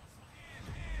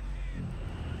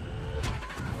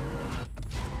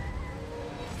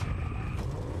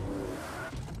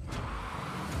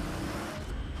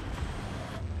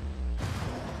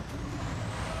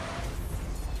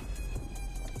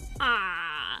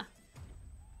 Ah.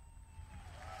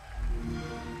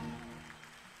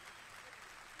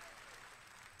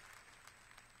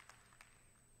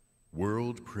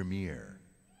 World premiere.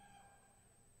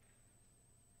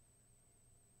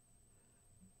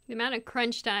 The amount of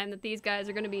crunch time that these guys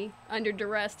are going to be under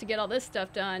duress to get all this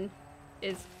stuff done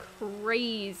is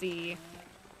crazy.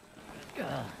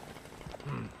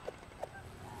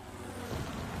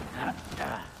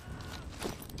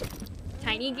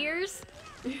 Tiny gears?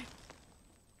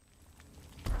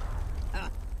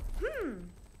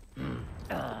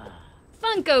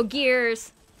 Funko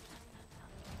gears!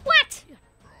 What?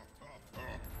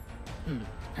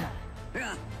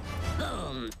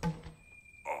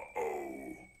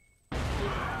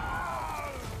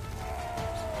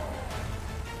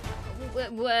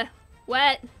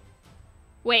 What?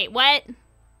 Wait, what?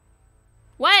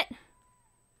 What?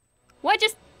 What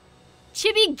just...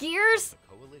 Chibi gears?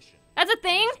 That's a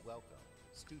thing?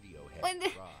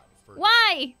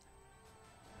 Why?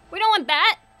 We don't want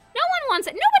that. No one wants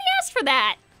it. Nobody asked for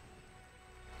that.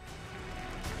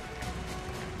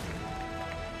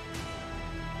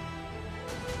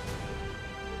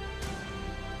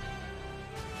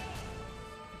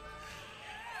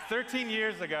 "13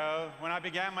 years ago, when I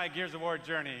began my Gears of War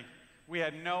journey, we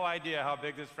had no idea how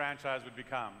big this franchise would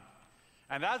become.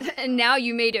 And that's And now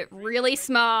you made it really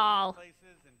small.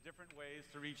 places in different ways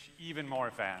to reach even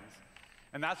more fans.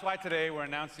 And that's why today we're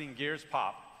announcing Gears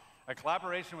Pop, a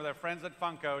collaboration with our friends at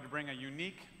Funko to bring a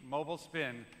unique mobile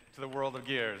spin to the world of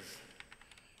Gears.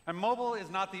 And mobile is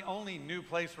not the only new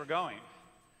place we're going.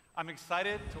 I'm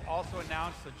excited to also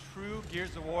announce a true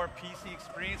Gears of War PC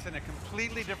experience in a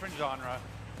completely different genre,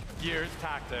 Gears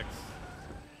Tactics.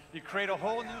 You create a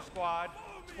whole new squad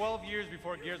 12 years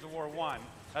before Gears of War 1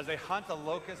 as they hunt a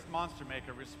locust monster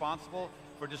maker responsible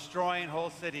for destroying whole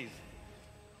cities.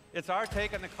 It's our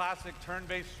take on the classic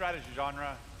turn-based strategy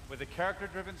genre with a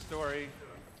character-driven story,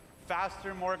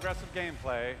 faster, more aggressive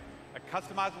gameplay, a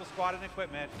customizable squad and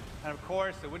equipment, and of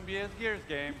course, it wouldn't be a Gears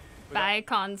game without Bye,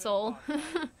 console.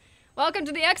 Welcome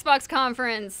to the Xbox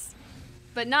conference.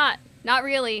 But not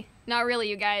really. Not really,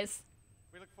 you guys.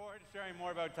 We look forward to sharing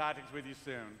more about Tactics with you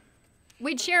soon.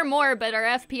 We'd share more, but our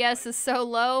FPS is so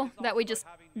low that we just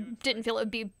didn't feel it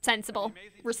would be sensible,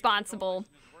 responsible.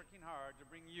 Working hard to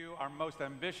bring you our most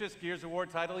ambitious Gears of War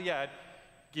title yet,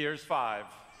 Gears 5.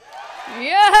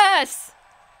 Yes!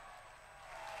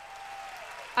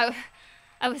 I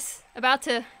was about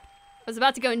to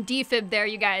go in defib there,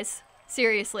 you guys.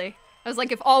 Seriously. I was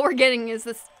like, if all we're getting is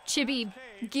this chibi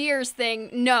Gears thing,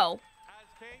 no. As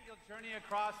Kate, you'll journey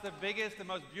across the biggest and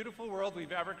most beautiful world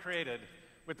we've ever created,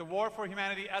 with the war for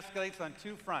humanity escalates on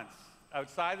two fronts,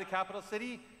 outside the capital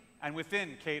city and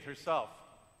within Kate herself.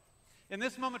 In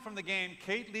this moment from the game,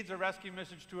 Kate leads a rescue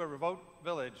mission to a remote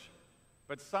village,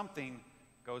 but something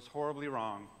goes horribly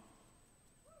wrong.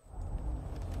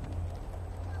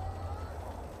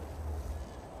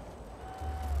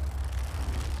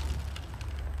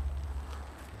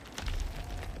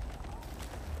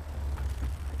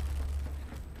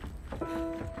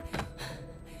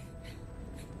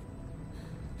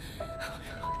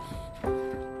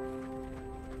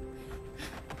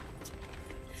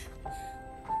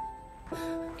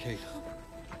 Kate.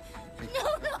 No.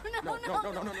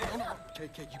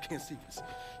 Kate, you can't see this.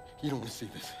 You don't want to see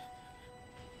this.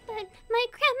 But my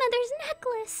grandmother's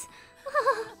necklace.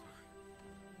 Oh.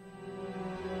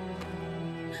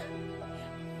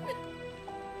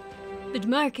 But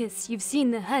Marcus, you've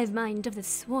seen the hive mind of the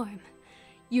swarm.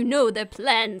 You know their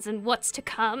plans and what's to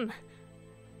come.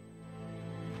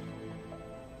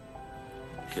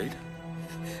 Kate?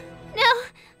 No,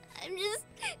 I'm just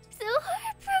so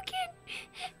heartbroken.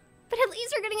 But at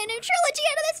least we're getting a new trilogy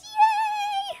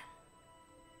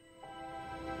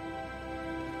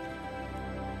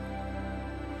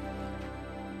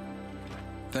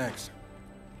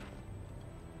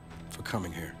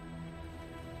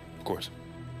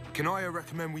Can I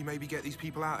recommend we maybe get these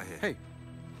people out of here? Hey,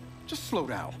 just slow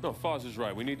down. No, Foz is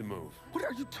right. We need to move. What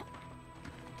are you talking?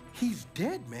 He's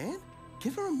dead, man.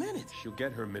 Give her a minute. She'll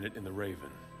get her minute in the Raven.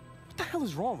 What the hell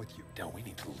is wrong with you? Del, we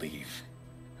need to leave.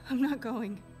 I'm not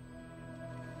going.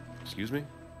 Excuse me?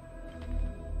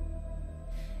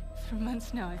 For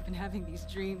months now, I've been having these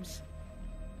dreams.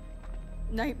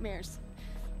 Nightmares.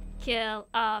 Kill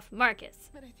off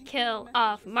Marcus. Kill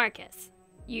off Marcus.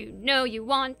 You know you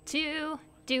want to.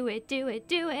 Do it, do it,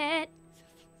 do it.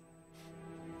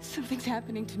 Something's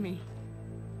happening to me.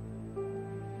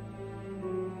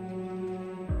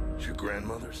 It's your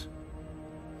grandmother's.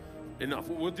 Enough.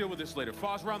 We'll deal with this later.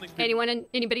 Foz around these people.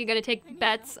 Anybody gonna take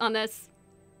bets on this?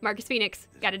 Marcus Phoenix,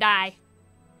 gotta die.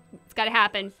 It's gotta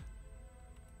happen.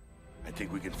 I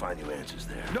think we can find you answers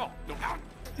there. No, no.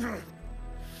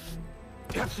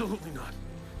 Absolutely not.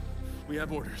 We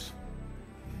have orders.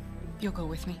 You'll go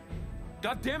with me.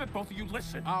 God damn it, both of you,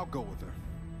 listen. I'll go with her.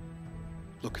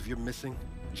 Look, if you're missing,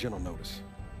 Jen will notice.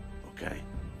 Okay.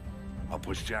 I'll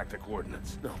push Jack the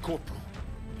coordinates. No, Corporal.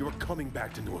 You're coming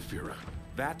back to New Ephira.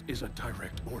 That is a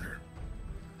direct order.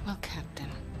 Well, Captain,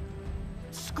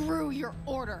 screw your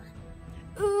order.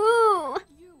 Ooh,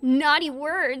 naughty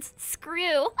words.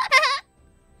 Screw.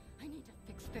 I need to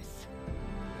fix this.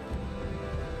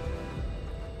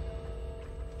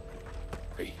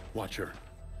 Hey, watch her.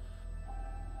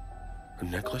 A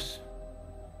necklace?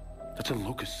 That's a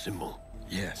locust symbol.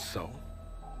 Yeah, so?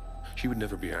 She would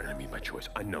never be our enemy by choice.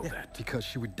 I know that. Because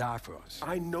she would die for us.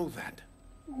 I know that.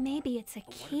 Maybe it's a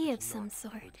key of some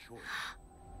sort.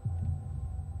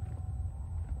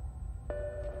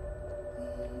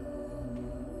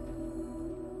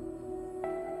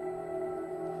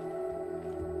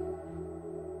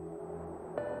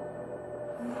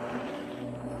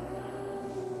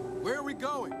 Where are we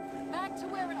going? Back to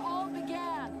where it all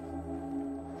began.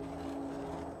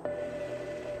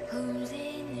 Who's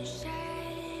in the shadows?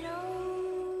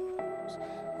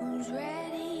 Who's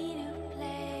ready to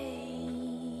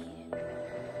play?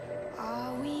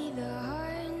 Are we the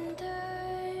hunters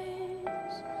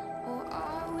or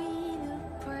are we the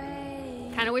prey?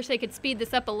 Kind of wish they could speed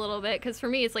this up a little bit, because for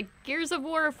me it's like Gears of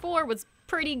War 4 was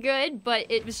pretty good, but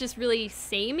it was just really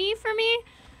samey for me.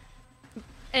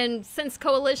 And since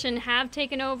Coalition have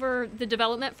taken over the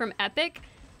development from Epic,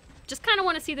 just kind of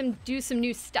want to see them do some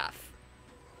new stuff.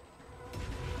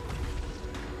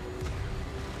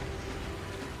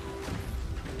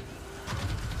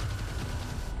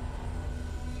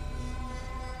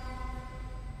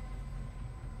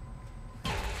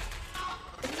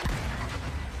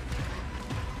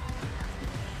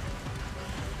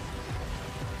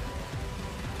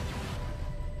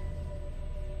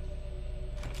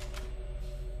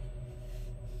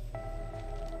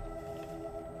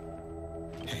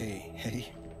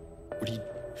 Hey, what are you...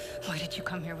 Why did you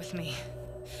come here with me?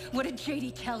 What did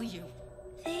JD tell you?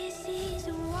 This is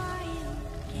a wild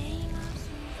game of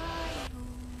survival.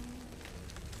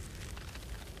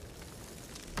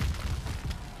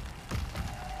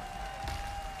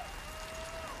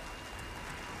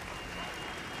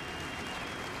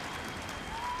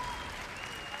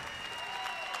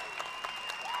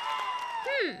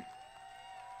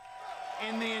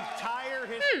 In the entire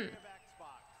history of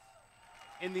Xbox,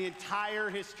 in the entire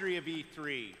history of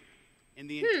E3, in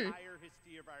the entire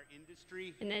history of our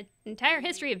industry, In the entire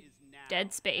history of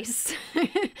Dead Space.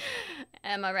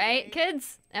 Am I right,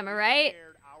 kids? Am I right?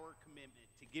 our commitment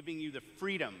to giving you the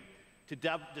freedom to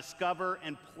discover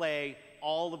and play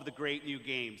all of the great new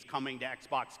games coming to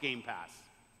Xbox Game Pass.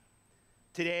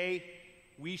 Today,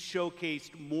 we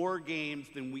showcased more games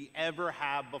than we ever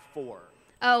have before.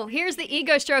 Oh, here's the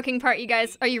ego stroking part, you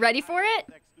guys. Are you ready for it?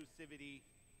 Exclusivity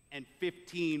and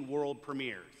 15 world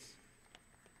premieres.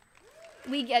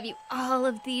 We give you all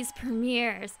of these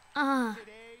premieres.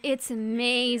 It's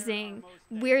amazing.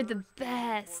 We're the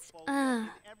best. From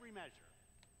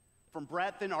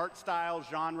breadth in art style,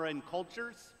 genre, and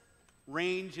cultures,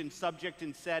 range in subject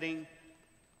and setting,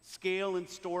 scale and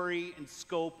story, and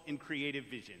scope and creative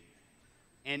vision.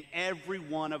 And every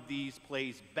one of these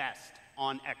plays best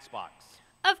on Xbox.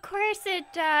 Of course it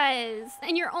does.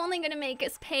 And you're only going to make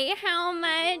us pay how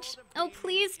much? Oh,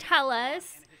 please tell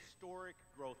us.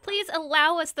 Please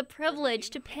allow us the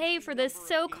privilege to pay for this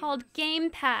so-called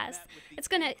Game Pass. It's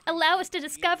going to allow us to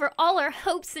discover all our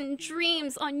hopes and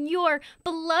dreams on your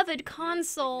beloved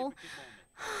console.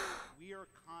 We are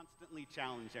constantly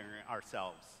challenging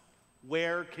ourselves.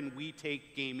 Where can we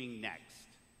take gaming next?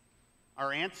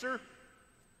 Our answer?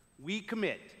 We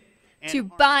commit. To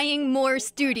buying more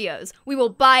studios. We will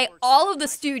buy all of the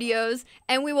studios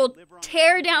and we will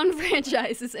tear down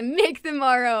franchises and make them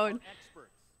our own.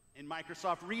 and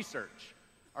Microsoft Research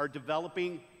are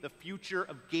developing the future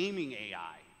of gaming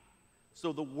AI.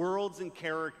 So the worlds and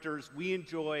characters we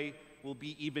enjoy will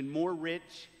be even more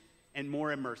rich and more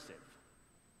immersive.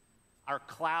 Our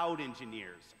cloud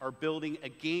engineers are building a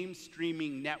game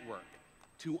streaming network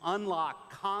to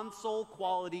unlock console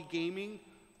quality gaming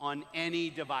on any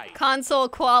device. Console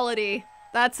quality.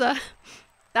 That's a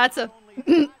that's a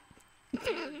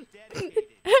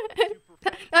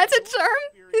term?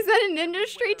 Is that an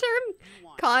industry term?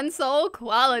 Console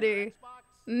quality.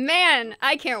 Man,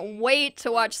 I can't wait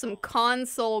to watch some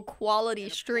console quality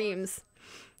streams.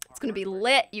 It's gonna be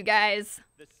lit, you guys.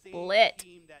 Lit.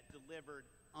 Team that delivered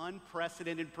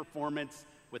unprecedented performance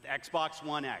with Xbox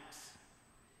One X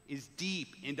is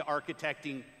deep into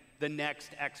architecting the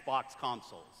next Xbox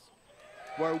consoles,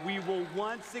 where we will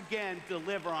once again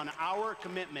deliver on our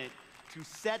commitment to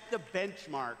set the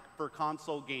benchmark for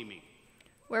console gaming.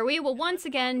 Where we will once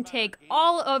again take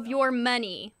all of your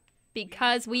money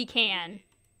because we can.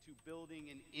 To building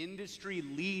an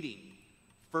industry-leading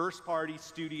first-party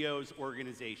studios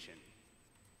organization.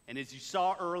 And as you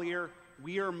saw earlier,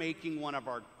 we are making one of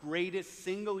our greatest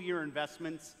single-year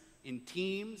investments in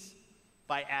teams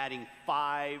by adding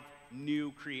 5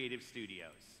 new creative studios.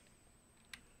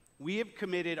 We have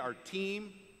committed our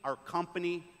team, our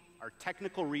company, our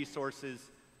technical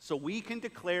resources, so we can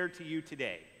declare to you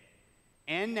today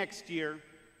and next year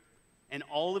and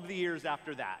all of the years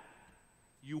after that,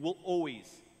 you will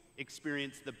always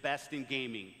experience the best in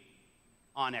gaming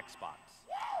on Xbox.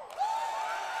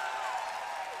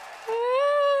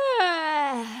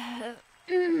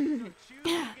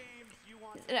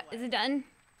 Is it done?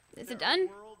 Is it done?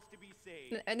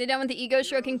 Are they done with the ego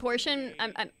stroking portion?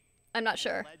 I'm not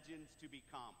sure. Legends to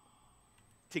become.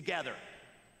 Together.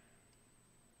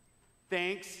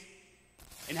 Thanks,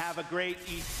 and have a great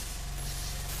Easter.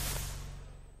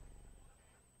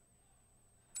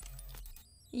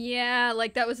 Yeah,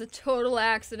 like that was a total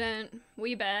accident.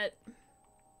 We bet.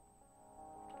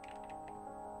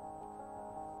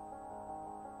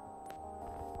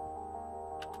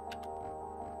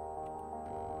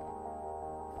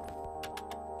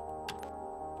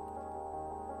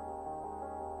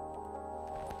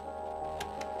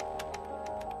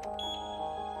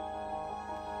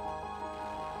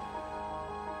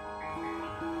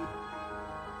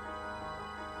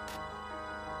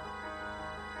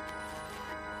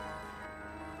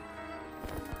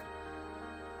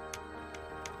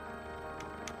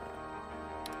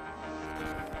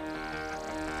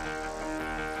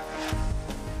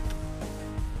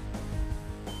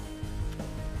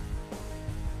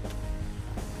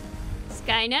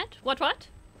 Skynet? What?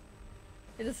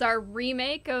 Is this our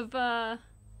remake of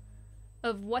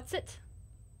what's it?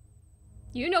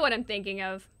 You know what I'm thinking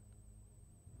of.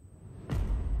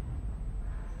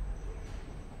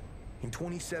 In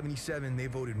 2077, they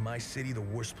voted my city the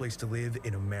worst place to live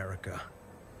in America.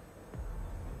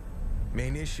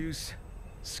 Main issues,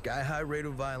 sky-high rate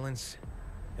of violence,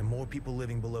 and more people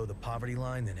living below the poverty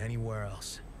line than anywhere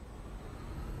else.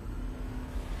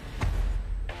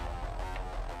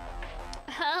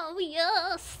 Oh,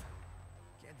 yes.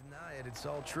 Can't deny it, it's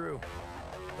all true.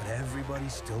 But everybody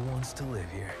still wants to live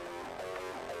here.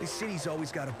 This city's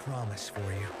always got a promise for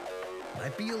you.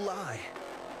 Might be a lie,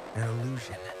 an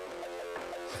illusion.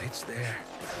 But it's there,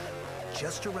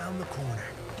 just around the corner.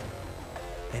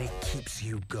 And it keeps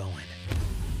you going.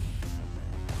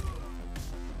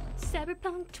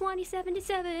 Cyberpunk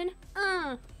 2077.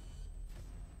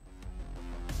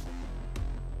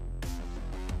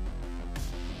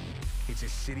 It's a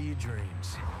city of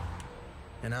dreams.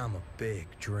 And I'm a big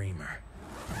dreamer.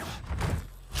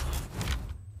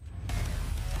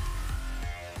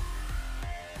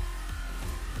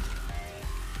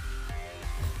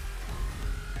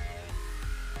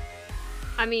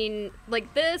 I mean,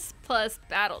 like this plus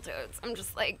Battletoads. I'm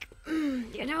just like,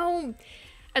 you know,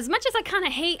 as much as I kind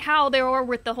of hate how they are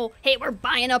with the whole, hey, we're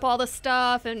buying up all the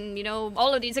stuff and, you know,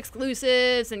 all of these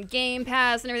exclusives and Game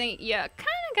Pass and everything, you kind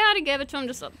of got to give it to them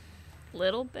just a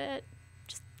little bit,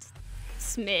 just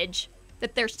smidge,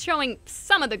 that they're showing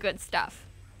some of the good stuff.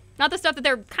 Not the stuff that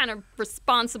they're kind of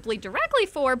responsibly directly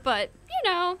for, but,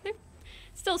 you know, they're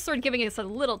still sort of giving us a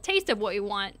little taste of what we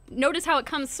want. Notice how it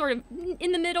comes sort of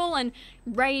in the middle and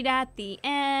right at the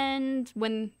end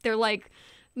when they're like,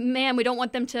 man, we don't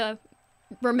want them to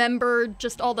remember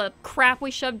just all the crap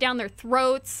we shoved down their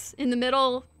throats in the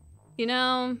middle, you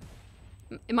know?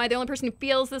 Am I the only person who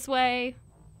feels this way?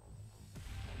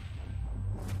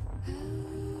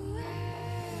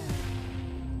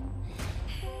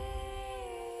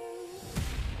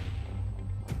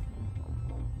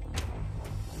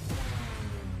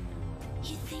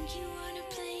 You think you wanna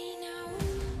play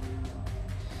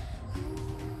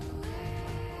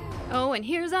Oh, and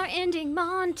here's our ending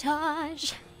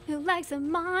montage. Who likes a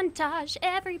montage?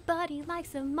 Everybody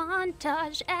likes a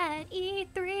montage at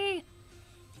E3.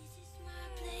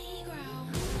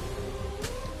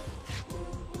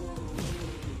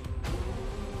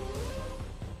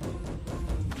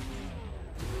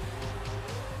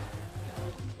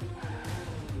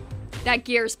 That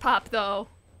Gears pop, though.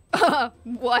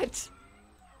 What?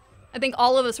 I think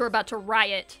all of us were about to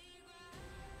riot.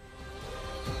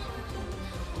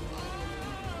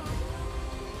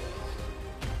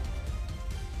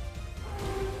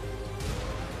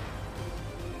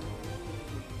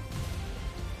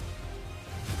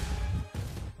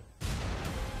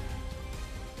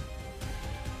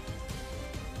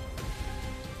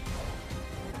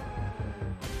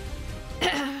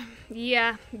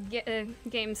 Yeah,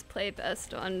 games play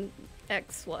best on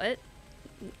X what?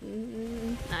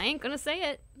 I ain't gonna say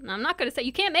it. I'm not gonna say it.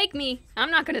 You can't make me.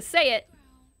 I'm not gonna say it.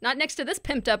 Not next to this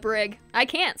pimped up rig. I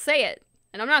can't say it.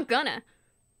 And I'm not gonna.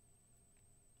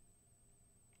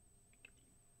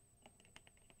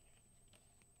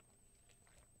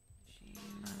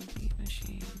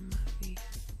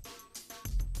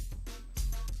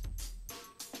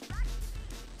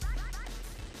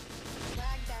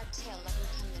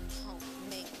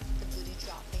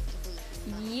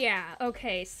 Yeah,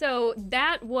 okay, so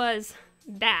that was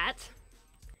that.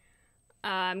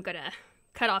 I'm gonna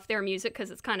cut off their music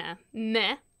because it's kind of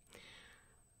meh.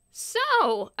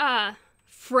 So,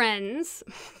 friends,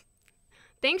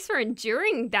 thanks for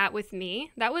enduring that with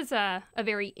me. That was a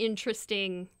very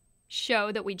interesting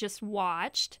show that we just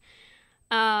watched.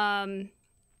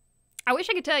 I wish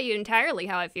I could tell you entirely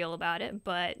how I feel about it,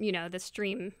 but, you know, the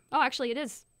stream... Oh, actually, it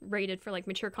is rated for, like,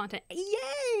 mature content.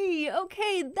 Yay!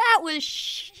 Okay, that was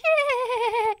shit!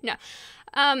 No.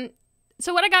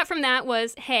 So what I got from that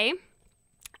was, hey,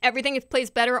 everything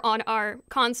plays better on our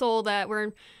console that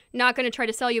we're not going to try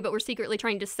to sell you, but we're secretly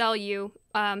trying to sell you.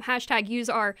 Hashtag use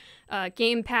our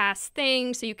Game Pass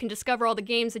thing so you can discover all the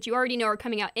games that you already know are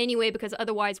coming out anyway, because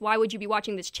otherwise, why would you be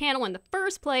watching this channel in the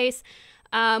first place?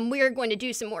 We are going to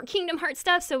do some more Kingdom Hearts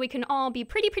stuff so we can all be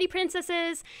pretty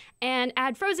princesses and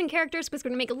add Frozen characters because we're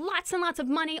going to make lots and lots of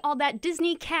money, all that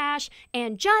Disney cash,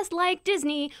 and just like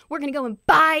Disney, we're going to go and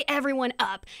buy everyone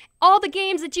up. All the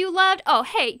games that you loved, oh,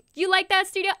 hey, you like that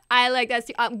studio? I like that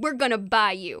studio. We're going to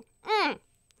buy you.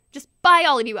 Just buy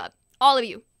all of you up. All of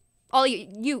you. All of you.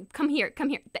 You, come here.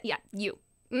 Yeah, you.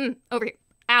 Over here.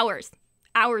 Ours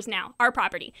now. Our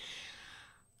property.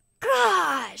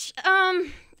 Gosh.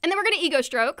 And then we're going to ego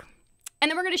stroke. And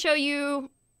then we're going to show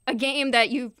you a game that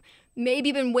you've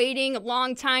maybe been waiting a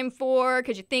long time for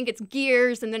because you think it's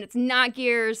Gears and then it's not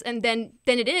Gears and then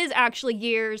it is actually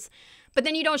Gears. But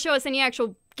then you don't show us any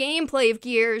actual gameplay of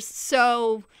Gears.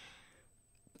 So,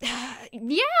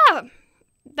 yeah,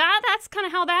 that's kind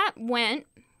of how that went.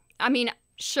 I mean,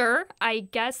 sure, I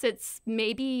guess it's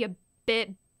maybe a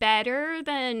bit better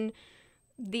than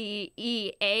the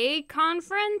EA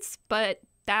conference, but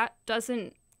that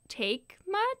doesn't take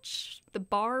much. The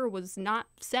bar was not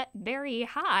set very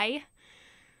high.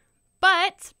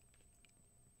 But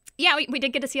yeah, we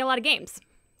did get to see a lot of games.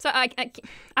 So I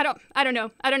don't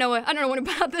know what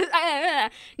about this.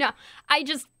 No,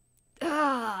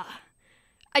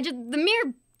 the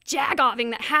mere jag-offing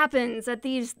that happens at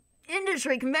these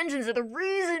industry conventions are the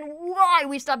reason why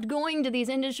we stopped going to these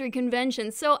industry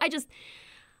conventions. So I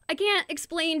can't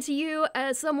explain to you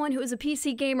as someone who is a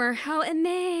PC gamer how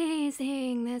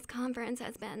amazing this conference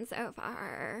has been so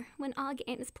far when all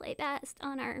games play best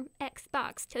on our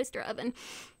Xbox toaster oven.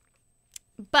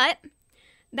 But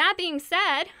that being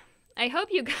said, I hope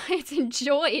you guys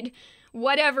enjoyed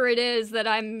whatever it is that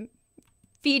I'm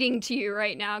feeding to you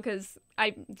right now, because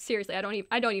I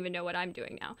don't even know what I'm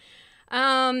doing now.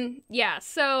 Yeah,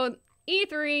 so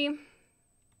E3,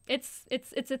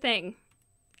 it's a thing.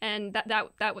 And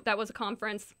that was a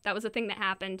conference. That was a thing that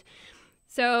happened.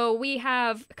 So we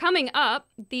have coming up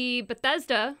the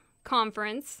Bethesda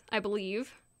conference, I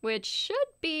believe, which should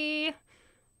be,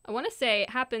 I want to say it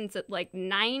happens at like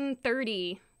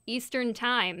 9:30 Eastern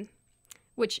time,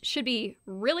 which should be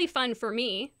really fun for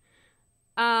me.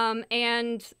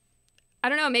 And I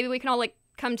don't know, maybe we can all like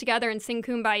come together and sing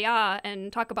Kumbaya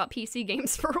and talk about PC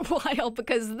games for a while,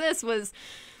 because this was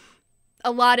a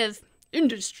lot of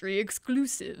industry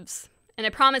exclusives. And I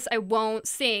promise I won't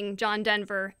sing John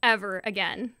Denver ever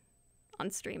again. On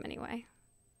stream anyway.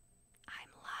 I'm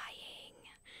lying.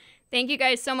 Thank you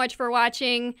guys so much for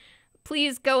watching.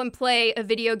 Please go and play a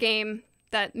video game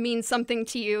that means something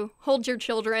to you. Hold your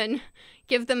children.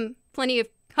 Give them plenty of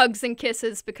hugs and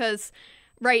kisses, because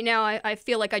right now I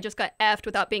feel like I just got effed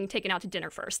without being taken out to dinner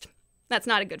first. That's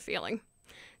not a good feeling.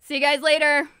 See you guys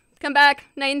later. come back,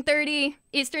 9:30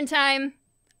 Eastern Time.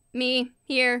 Me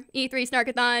here, E3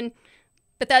 Snarkathon,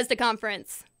 Bethesda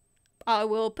conference. I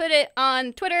will put it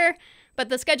on Twitter, but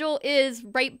the schedule is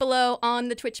right below on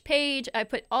the Twitch page. I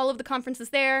put all of the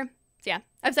conferences there. So yeah,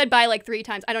 I've said bye like 3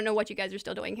 times. I don't know what you guys are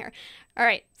still doing here. All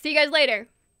right, see you guys later.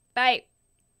 Bye.